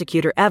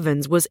 Prosecutor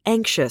Evans was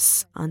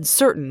anxious,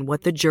 uncertain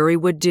what the jury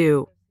would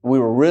do. We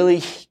were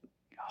really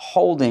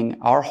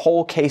holding our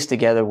whole case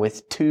together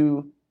with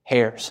 2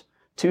 hairs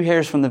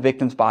from the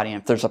victim's body. And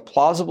if there's a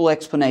plausible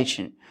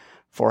explanation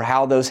for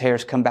how those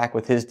hairs come back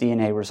with his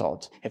DNA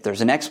results, if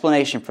there's an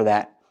explanation for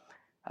that,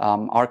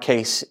 our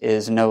case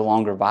is no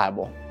longer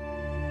viable.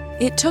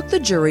 It took the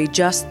jury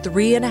just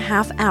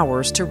 3.5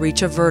 hours to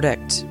reach a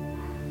verdict.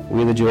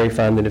 We, the jury,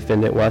 find the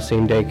defendant,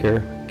 Wasim Dacre,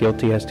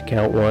 guilty as to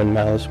count 1,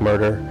 malice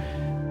murder.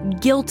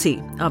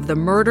 Guilty of the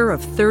murder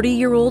of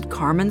 30-year-old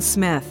Carmen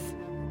Smith.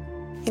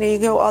 You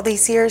go all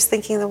these years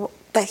thinking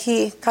that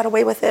he got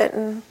away with it,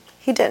 and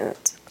he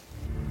didn't.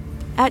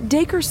 At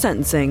Dacre's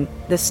sentencing,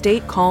 the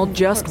state called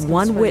just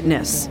one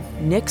witness,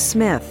 Nick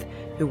Smith,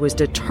 who was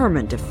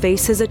determined to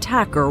face his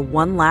attacker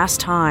one last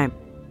time.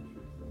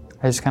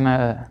 I just kind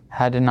of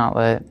had to not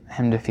let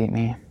him defeat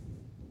me,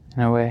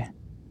 in a way.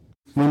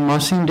 When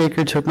Wasim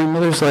Dacre took my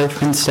mother's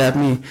life and stabbed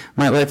me,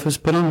 my life was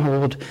put on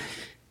hold.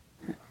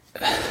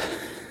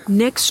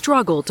 Nick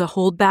struggled to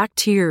hold back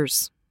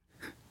tears.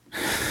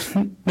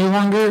 No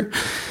longer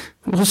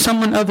will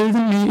someone other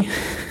than me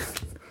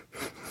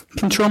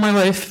control my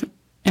life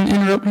and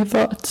interrupt my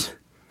thoughts.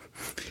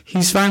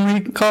 He's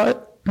finally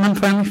caught, and I'm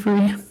finally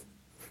free.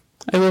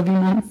 I love you,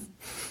 Mom.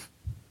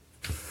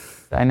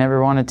 I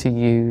never wanted to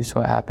use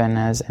what happened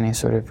as any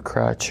sort of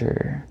crutch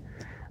or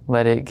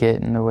let it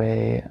get in the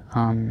way.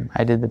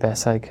 I did the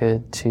best I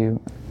could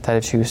that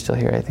if she was still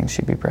here, I think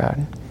she'd be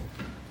proud.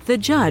 The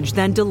judge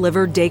then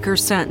delivered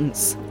Dacre's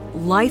sentence,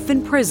 life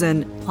in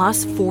prison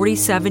plus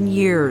 47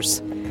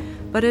 years.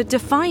 But a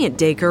defiant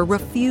Dacre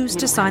refused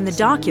to sign the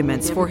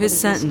documents for his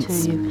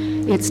sentence.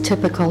 It's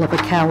typical of a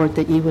coward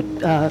that you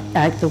would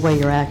act the way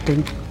you're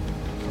acting.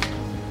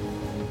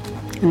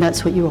 And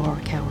that's what you are,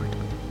 a coward.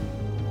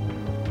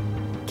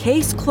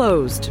 Case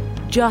closed.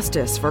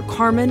 Justice for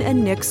Carmen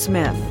and Nick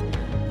Smith.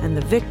 And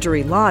the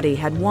victory Lottie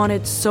had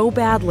wanted so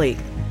badly.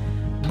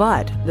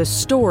 But the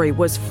story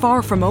was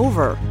far from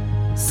over.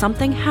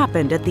 Something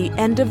happened at the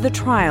end of the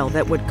trial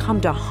that would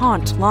come to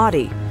haunt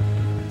Lottie.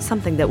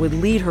 Something that would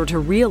lead her to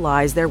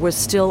realize there was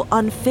still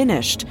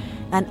unfinished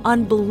and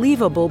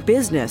unbelievable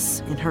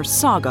business in her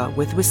saga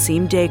with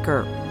Wasim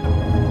Dacre.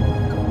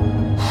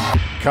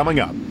 Coming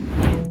up,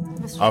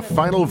 a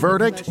final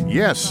verdict?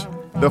 Yes.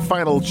 The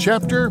final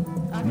chapter?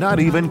 Not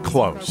even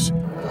close.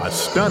 A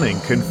stunning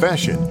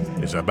confession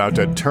is about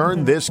to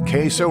turn this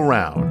case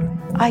around.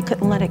 I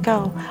couldn't let it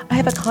go. I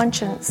have a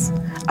conscience.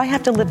 I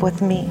have to live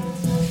with me.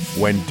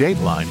 When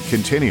Dateline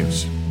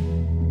continues.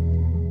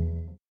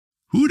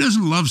 Who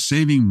doesn't love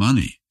saving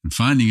money and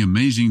finding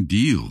amazing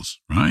deals,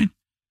 right?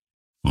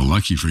 Well,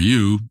 lucky for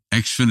you,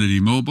 Xfinity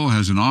Mobile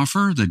has an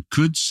offer that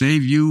could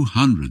save you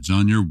hundreds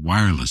on your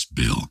wireless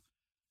bill.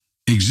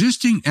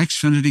 Existing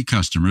Xfinity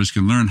customers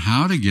can learn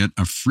how to get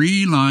a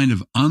free line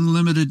of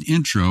unlimited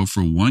intro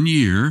for 1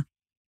 year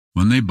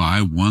when they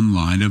buy one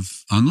line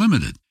of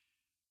unlimited.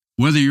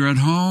 Whether you're at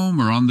home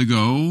or on the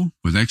go,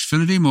 with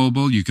Xfinity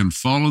Mobile, you can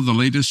follow the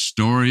latest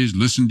stories,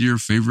 listen to your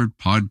favorite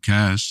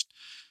podcasts,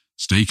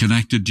 stay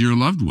connected to your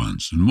loved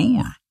ones, and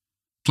more.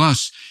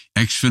 Plus,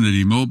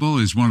 Xfinity Mobile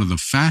is one of the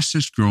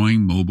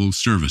fastest-growing mobile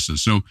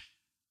services. So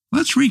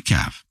let's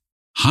recap.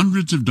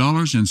 Hundreds of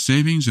dollars in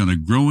savings on a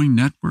growing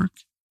network?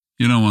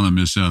 You don't want to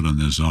miss out on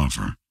this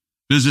offer.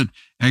 Visit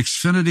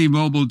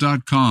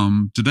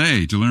xfinitymobile.com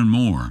today to learn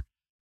more.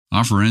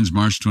 Offer ends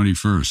March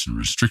 21st and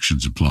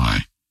restrictions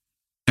apply.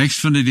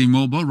 Xfinity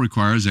Mobile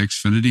requires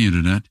Xfinity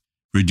Internet.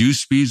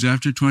 Reduced speeds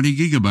after 20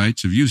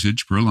 gigabytes of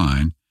usage per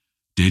line.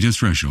 Data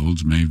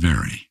thresholds may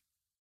vary.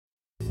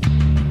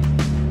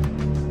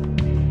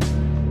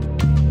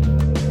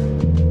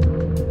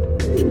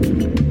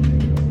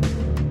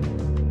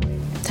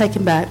 Take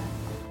him back.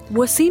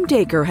 Wasim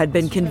Dacre had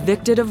been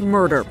convicted of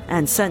murder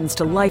and sentenced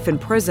to life in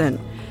prison.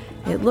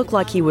 It looked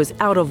like he was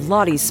out of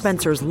Lottie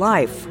Spencer's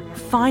life,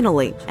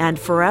 finally and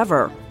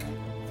forever.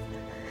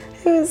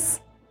 It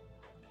was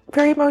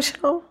very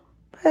emotional,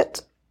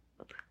 but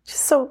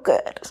just so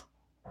good.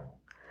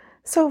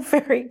 So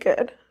very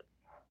good.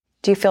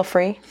 Do you feel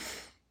free?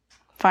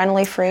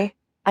 Finally free?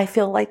 I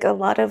feel like a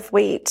lot of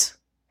weight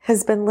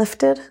has been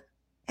lifted,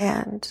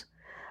 and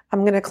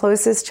I'm going to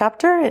close this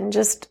chapter and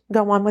just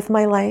go on with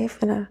my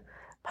life in a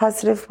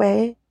positive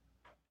way.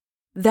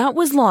 That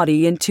was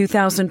Lottie in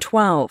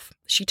 2012.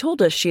 She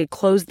told us she had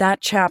closed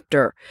that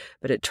chapter,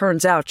 but it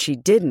turns out she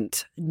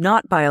didn't,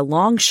 not by a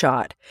long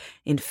shot.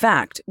 In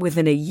fact,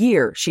 within a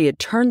year, she had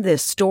turned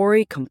this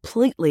story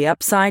completely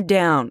upside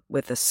down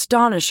with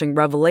astonishing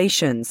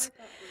revelations.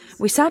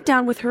 We sat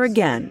down with her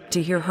again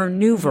to hear her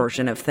new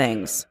version of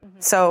things.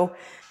 So,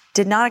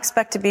 did not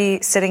expect to be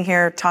sitting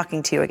here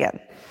talking to you again.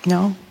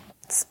 No.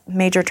 It's a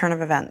major turn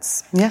of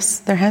events. Yes,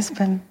 there has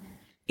been.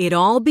 It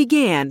all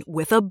began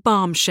with a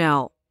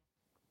bombshell.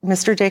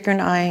 Mr. Dacre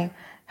and I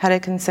had a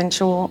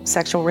consensual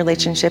sexual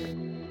relationship.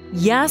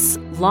 Yes,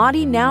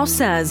 Lottie now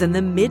says in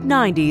the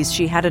mid-90s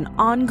she had an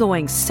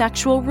ongoing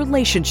sexual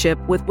relationship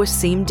with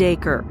Wasim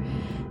Dacre.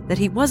 That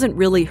he wasn't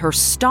really her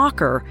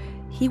stalker,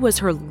 he was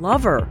her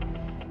lover.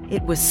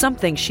 It was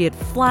something she had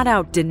flat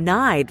out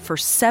denied for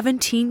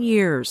 17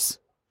 years.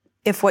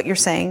 If what you're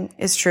saying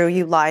is true,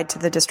 you lied to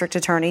the district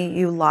attorney,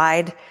 you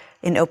lied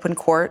in open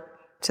court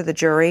to the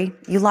jury,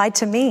 you lied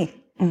to me.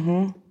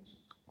 Mm-hmm.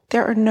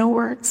 There are no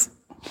words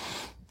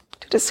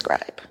to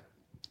describe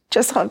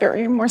just how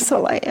very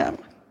remorseful I am.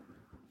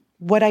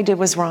 What I did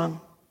was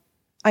wrong.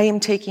 I am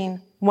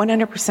taking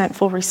 100%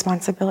 full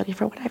responsibility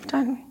for what I've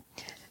done.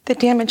 The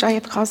damage I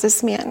have caused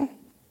this man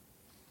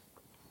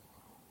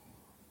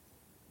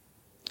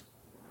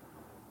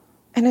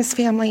and his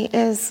family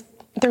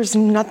there's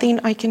nothing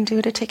I can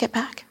do to take it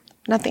back.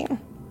 Nothing.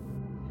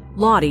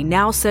 Lottie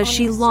now says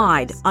she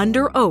lied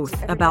under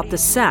oath about the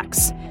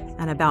sex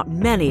and about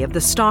many of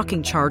the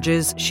stalking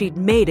charges she'd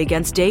made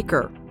against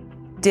Dacre.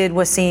 Did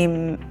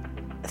Wasim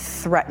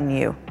threaten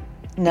you?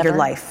 Never. Your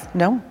life?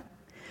 No.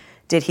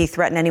 Did he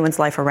threaten anyone's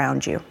life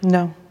around you?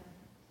 No.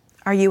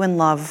 Are you in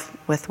love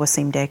with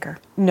Wasim Dacre?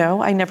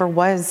 No, I never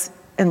was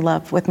in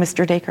love with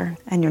Mr. Dacre.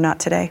 And you're not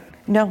today?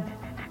 No.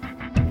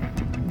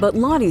 But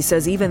Lottie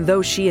says even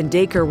though she and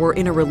Dacre were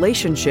in a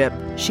relationship,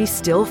 she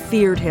still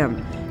feared him,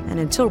 and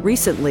until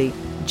recently,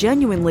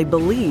 genuinely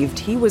believed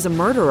he was a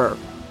murderer.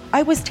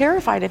 I was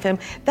terrified of him.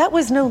 That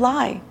was no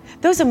lie.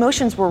 Those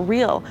emotions were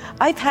real.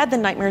 I've had the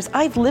nightmares.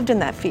 I've lived in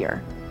that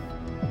fear.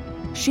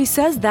 She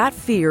says that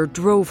fear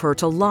drove her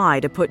to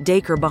lie to put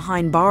Dacre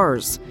behind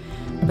bars.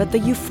 But the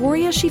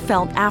euphoria she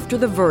felt after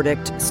the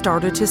verdict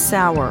started to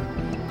sour.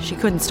 She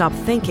couldn't stop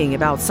thinking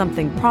about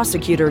something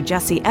prosecutor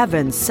Jesse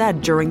Evans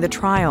said during the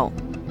trial.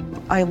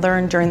 I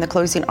learned during the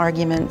closing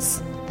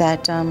arguments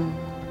that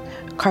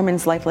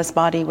Carmen's lifeless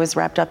body was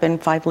wrapped up in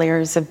 5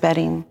 layers of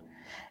bedding,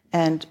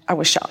 and I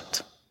was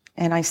shocked.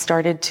 And I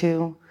started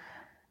to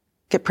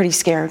get pretty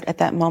scared at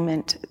that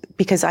moment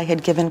because I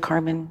had given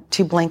Carmen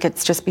 2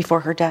 blankets just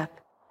before her death.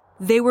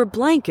 They were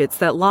blankets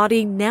that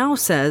Lottie now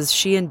says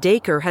she and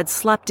Dacre had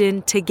slept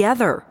in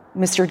together.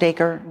 Mr.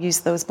 Dacre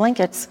used those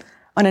blankets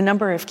on a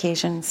number of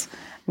occasions.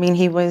 I mean,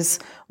 he was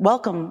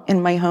welcome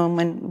in my home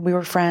and we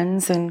were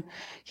friends and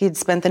he had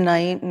spent the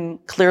night, and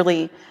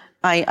clearly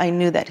I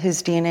knew that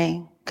his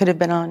DNA could have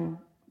been on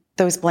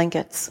those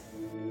blankets.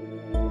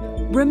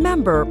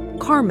 Remember,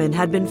 Carmen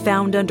had been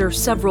found under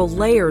several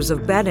layers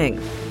of bedding.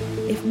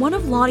 If one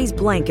of Lottie's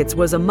blankets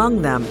was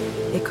among them,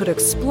 it could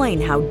explain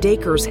how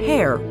Dacre's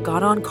hair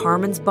got on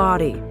Carmen's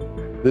body.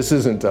 This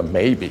isn't a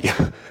maybe.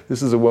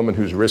 This is a woman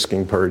who's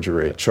risking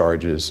perjury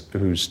charges,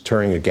 who's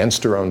turning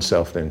against her own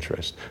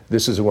self-interest.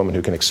 This is a woman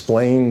who can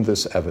explain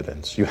this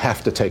evidence. You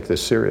have to take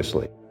this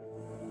seriously.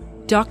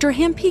 Dr.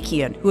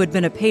 Hampikian, who had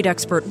been a paid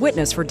expert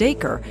witness for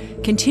Dacre,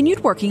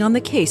 continued working on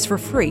the case for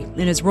free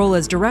in his role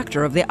as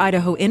director of the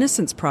Idaho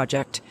Innocence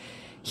Project.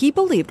 He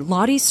believed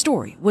Lottie's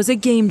story was a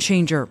game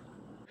changer.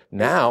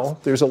 Now,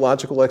 there's a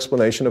logical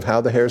explanation of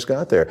how the hairs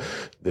got there.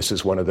 This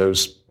is one of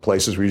those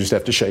places where you just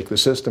have to shake the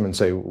system and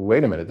say,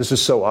 wait a minute, this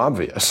is so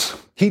obvious.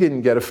 He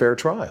didn't get a fair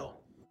trial.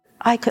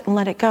 I couldn't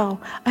let it go.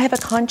 I have a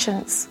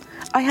conscience.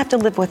 I have to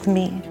live with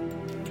me.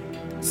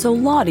 So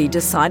Lottie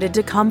decided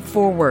to come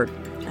forward.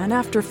 And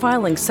after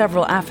filing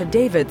several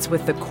affidavits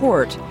with the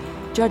court,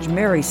 Judge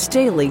Mary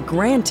Staley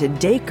granted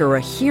Dacre a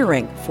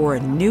hearing for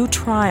a new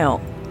trial.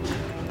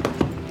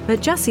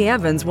 But Jesse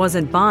Evans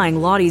wasn't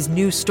buying Lottie's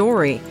new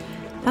story.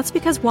 That's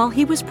because while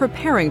he was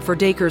preparing for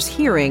Dacre's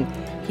hearing,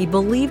 he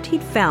believed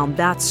he'd found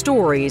that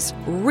story's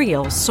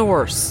real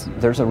source.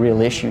 There's a real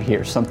issue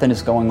here. Something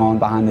is going on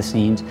behind the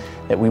scenes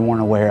that we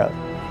weren't aware of.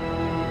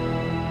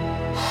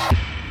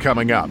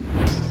 Coming up,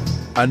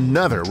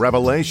 another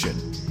revelation.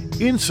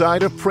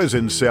 Inside a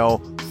prison cell,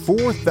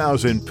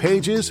 4,000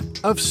 pages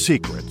of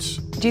secrets.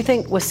 Do you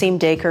think Wasim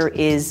Dacre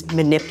is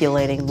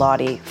manipulating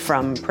Lottie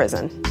from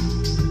prison?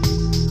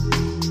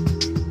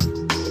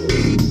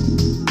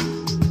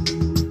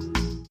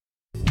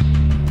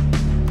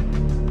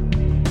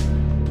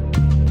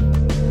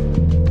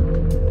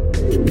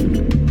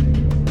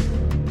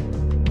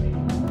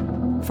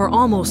 For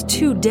almost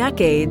 2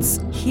 decades,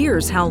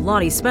 here's how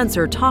Lottie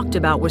Spencer talked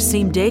about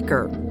Wasim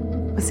Dacre.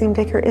 Wasim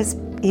Dacre is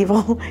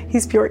evil.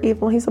 He's pure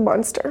evil. He's a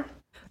monster.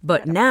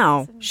 But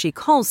now she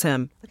calls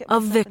him a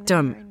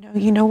victim.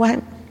 You know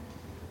what?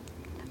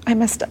 I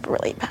messed up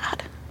really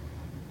bad.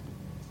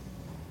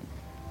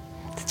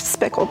 It's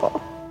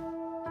despicable.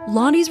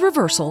 Lottie's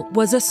reversal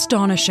was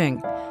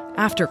astonishing.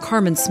 After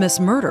Carmen Smith's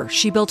murder,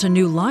 she built a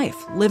new life,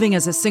 living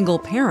as a single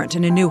parent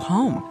in a new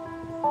home.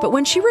 But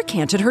when she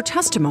recanted her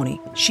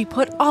testimony, she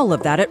put all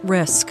of that at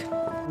risk.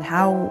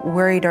 How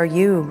worried are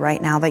you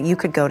right now that you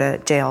could go to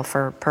jail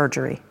for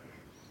perjury?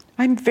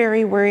 I'm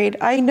very worried.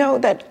 I know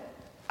that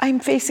I'm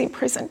facing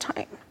prison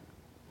time.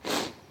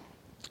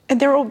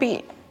 And there will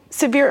be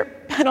severe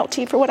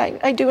penalty for what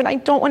I do, and I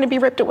don't want to be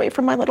ripped away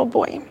from my little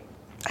boy.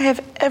 I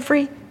have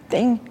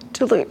everything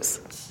to lose.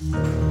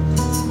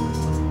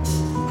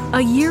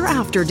 A year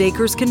after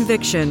Dacre's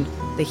conviction,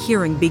 the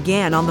hearing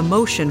began on the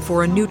motion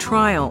for a new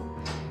trial.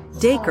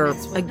 Dacre,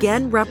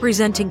 again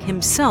representing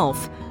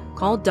himself,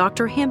 called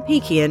Dr.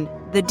 Hampikian,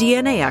 the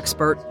DNA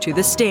expert, to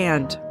the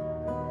stand.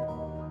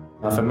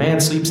 If a man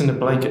sleeps in a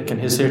blanket, can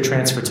his hair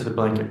transfer to the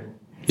blanket?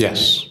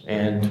 Yes.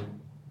 And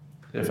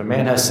if a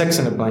man has sex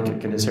in a blanket,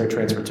 can his hair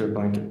transfer to a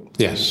blanket?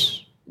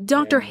 Yes.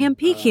 Dr.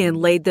 Hampikian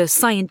laid the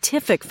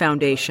scientific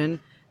foundation,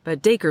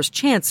 but Dacre's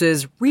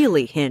chances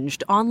really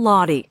hinged on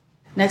Lottie.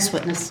 Next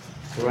witness.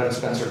 Loretta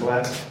Spencer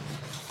Glass.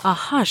 A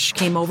hush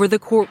came over the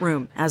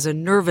courtroom as a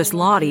nervous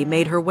Lottie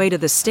made her way to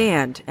the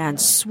stand and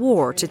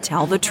swore to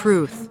tell the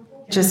truth.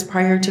 Just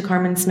prior to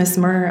Carmen Smith's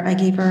murder, I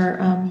gave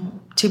her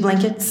 2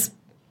 blankets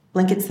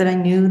that I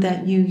knew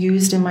that you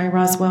used in my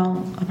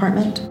Roswell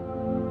apartment.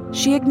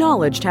 She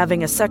acknowledged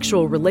having a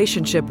sexual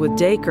relationship with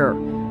Dacre,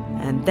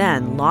 and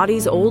then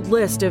Lottie's old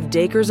list of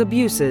Dacre's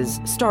abuses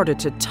started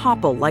to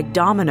topple like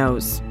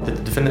dominoes. Did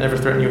the defendant ever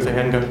threaten you with a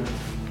handgun?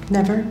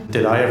 Never.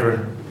 Did I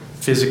ever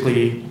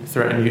physically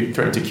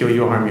threaten to kill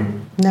you or harm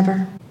you?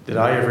 Never. Did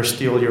I ever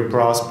steal your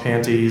bras,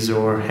 panties,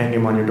 or hang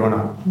them on your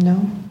doorknob?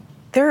 No.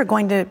 There are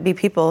going to be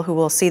people who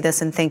will see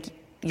this and think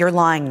you're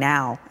lying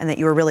now and that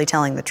you were really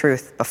telling the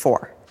truth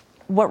before.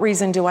 What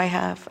reason do I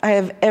have? I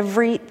have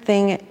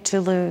everything to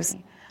lose.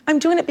 I'm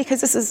doing it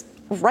because this is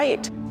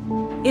right.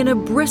 In a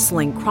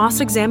bristling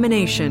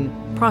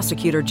cross-examination,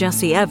 prosecutor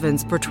Jesse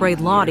Evans portrayed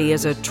Lottie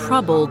as a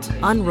troubled,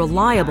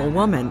 unreliable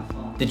woman.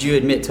 Did you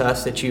admit to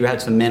us that you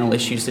had some mental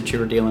issues that you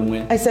were dealing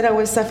with? I said I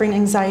was suffering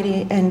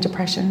anxiety and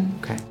depression.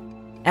 Okay.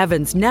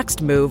 Evans'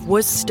 next move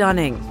was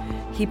stunning.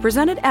 He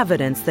presented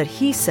evidence that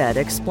he said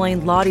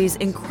explained Lottie's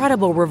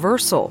incredible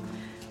reversal.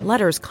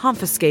 Letters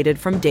confiscated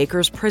from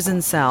Dacre's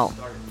prison cell.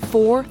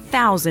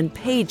 4,000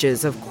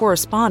 pages of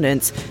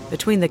correspondence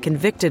between the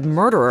convicted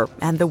murderer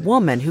and the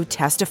woman who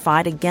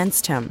testified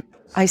against him.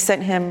 I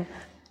sent him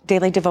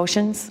daily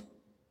devotions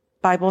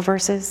Bible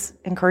verses,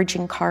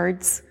 encouraging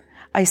cards.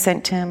 I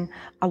sent him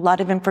a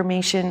lot of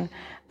information,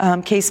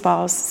 case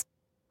files.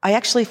 I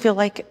actually feel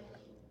like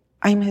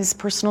I'm his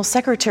personal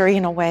secretary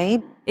in a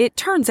way. It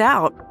turns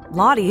out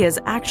Lottie has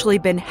actually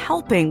been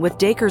helping with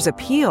Dacre's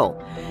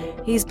appeal.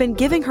 He's been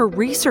giving her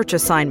research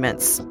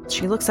assignments.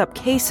 She looks up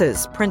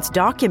cases, prints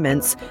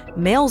documents,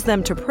 mails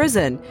them to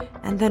prison,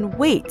 and then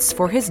waits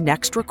for his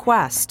next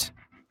request.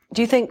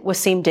 Do you think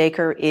Wasim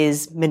Dacre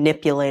is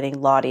manipulating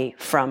Lottie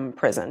from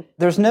prison?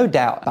 There's no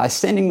doubt. By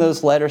sending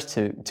those letters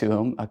to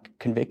him, a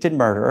convicted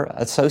murderer,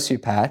 a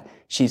sociopath,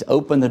 she's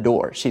opened the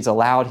door. She's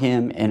allowed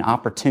him an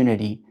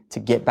opportunity to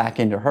get back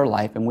into her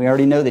life, and we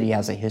already know that he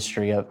has a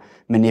history of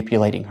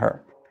manipulating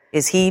her.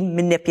 Is he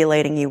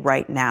manipulating you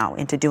right now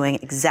into doing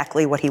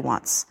exactly what he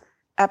wants?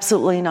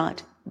 Absolutely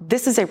not.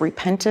 This is a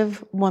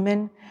repentive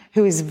woman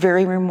who is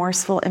very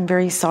remorseful and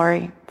very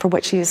sorry for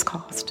what she has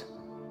caused.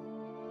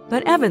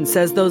 But Evan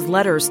says those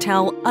letters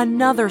tell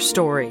another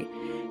story.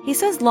 He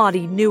says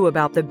Lottie knew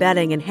about the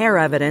bedding and hair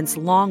evidence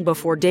long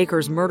before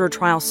Dacre's murder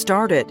trial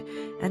started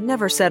and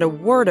never said a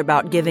word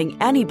about giving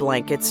any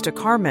blankets to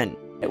Carmen.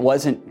 It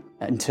wasn't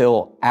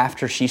until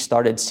after she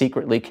started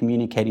secretly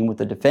communicating with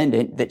the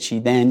defendant that she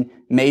then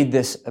made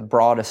this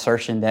broad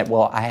assertion that,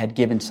 well, I had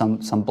given some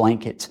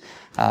blankets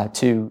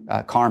to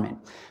Carmen.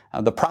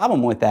 The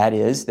problem with that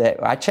is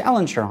that I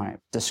challenged her on it.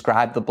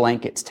 Describe the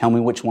blankets. Tell me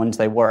which ones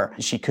they were.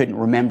 She couldn't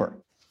remember.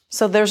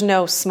 So there's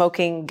no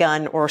smoking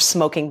gun or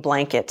smoking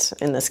blanket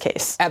in this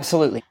case?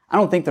 Absolutely. I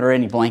don't think there are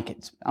any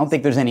blankets. I don't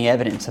think there's any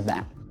evidence of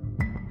that.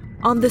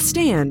 On the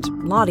stand,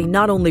 Lottie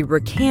not only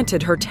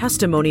recanted her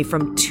testimony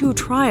from 2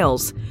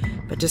 trials,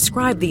 but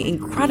described the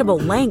incredible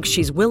lengths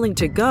she's willing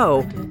to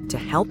go to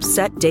help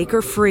set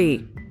Dacre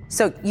free.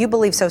 So you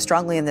believe so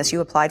strongly in this, you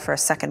applied for a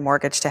second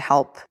mortgage to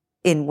help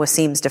in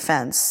Wasim's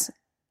defense,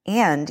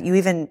 and you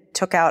even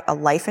took out a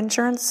life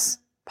insurance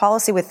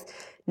policy with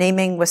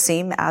naming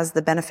Wasim as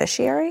the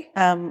beneficiary?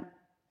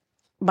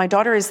 My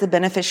daughter is the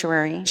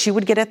beneficiary. She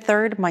would get a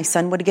third, my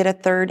son would get a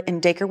third,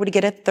 and Dacre would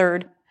get a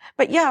third.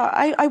 But yeah,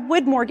 I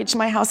would mortgage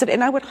my house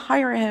and I would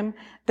hire him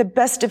the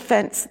best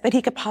defense that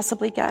he could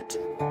possibly get.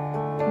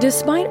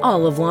 Despite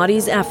all of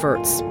Lottie's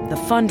efforts, the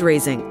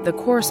fundraising, the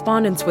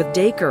correspondence with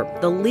Dacre,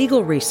 the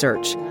legal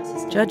research,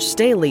 Judge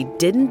Staley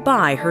didn't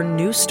buy her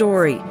new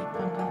story.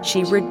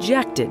 She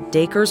rejected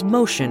Dacre's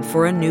motion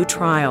for a new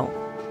trial.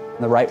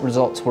 The right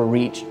results were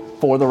reached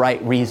for the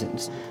right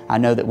reasons. I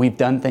know that we've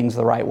done things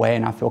the right way,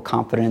 and I feel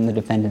confident in the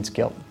defendant's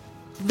guilt.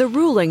 The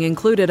ruling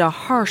included a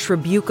harsh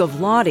rebuke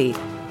of Lottie.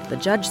 The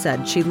judge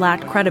said she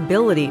lacked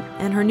credibility,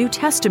 and her new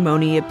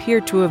testimony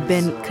appeared to have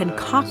been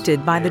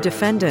concocted by the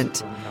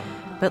defendant.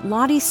 But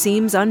Lottie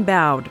seems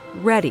unbowed,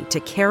 ready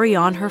to carry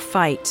on her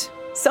fight.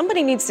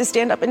 Somebody needs to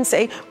stand up and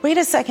say, wait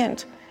a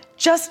second,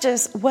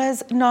 justice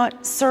was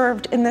not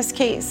served in this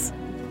case.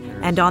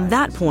 And on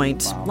that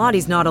point,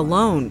 Lottie's not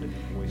alone.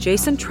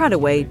 Jason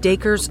Treadaway,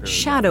 Dacre's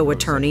shadow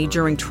attorney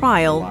during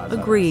trial,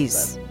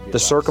 agrees. The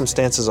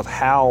circumstances of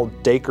how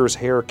Dacre's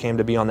hair came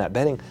to be on that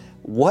bedding,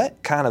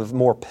 what kind of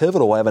more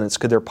pivotal evidence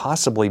could there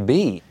possibly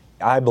be?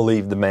 I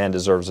believe the man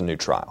deserves a new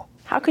trial.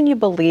 How can you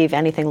believe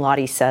anything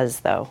Lottie says,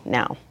 though,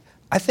 now?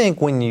 I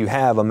think when you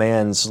have a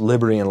man's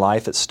liberty and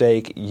life at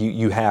stake,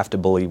 you have to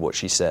believe what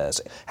she says.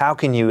 How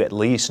can you at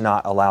least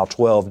not allow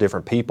 12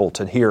 different people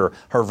to hear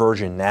her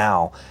version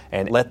now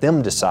and let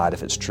them decide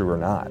if it's true or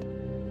not?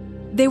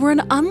 They were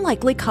an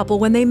unlikely couple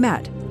when they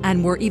met,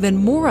 and were even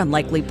more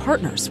unlikely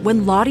partners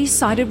when Lottie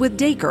sided with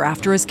Dacre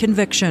after his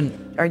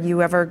conviction. Are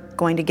you ever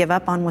going to give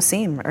up on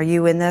Wasim? Are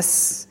you in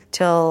this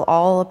till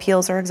all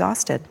appeals are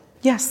exhausted?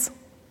 Yes.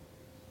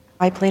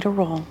 I played a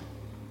role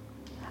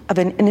of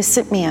an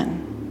innocent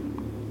man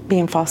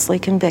being falsely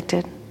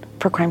convicted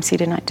for crimes he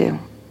did not do.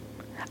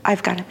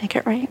 I've got to make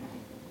it right.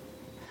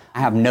 I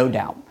have no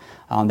doubt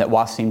that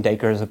Wasim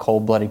Dacre is a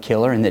cold-blooded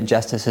killer and that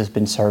justice has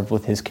been served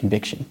with his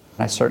conviction.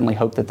 I certainly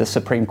hope that the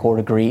Supreme Court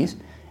agrees.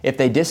 If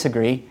they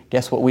disagree,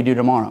 guess what we do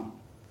tomorrow?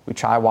 We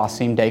try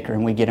Wasim Dacre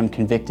and we get him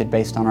convicted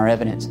based on our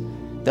evidence.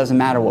 Doesn't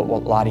matter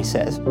what Lottie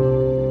says.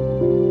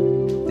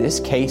 This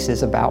case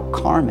is about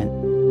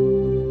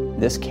Carmen.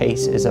 This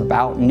case is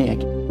about Nick.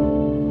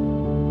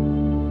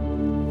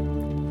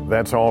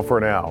 That's all for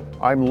now.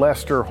 I'm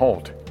Lester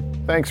Holt.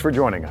 Thanks for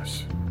joining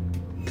us.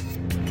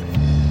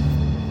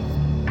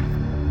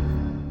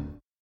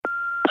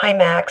 Hi,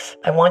 Max.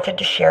 I wanted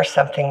to share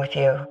something with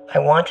you. I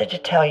wanted to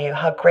tell you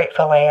how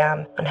grateful I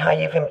am and how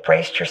you've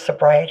embraced your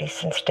sobriety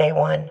since day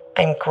one.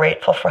 I'm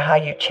grateful for how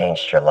you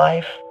changed your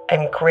life.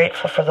 I'm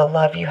grateful for the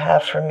love you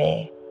have for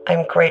me.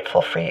 I'm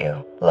grateful for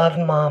you. Love,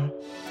 Mom.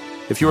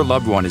 If your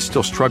loved one is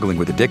still struggling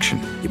with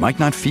addiction, you might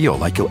not feel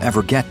like you'll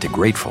ever get to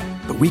grateful,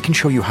 but we can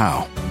show you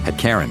how. At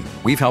Caron,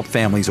 we've helped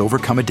families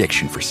overcome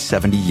addiction for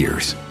 70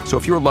 years. So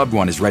if your loved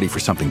one is ready for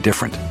something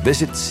different,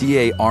 visit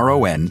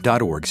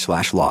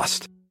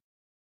caron.org/lost.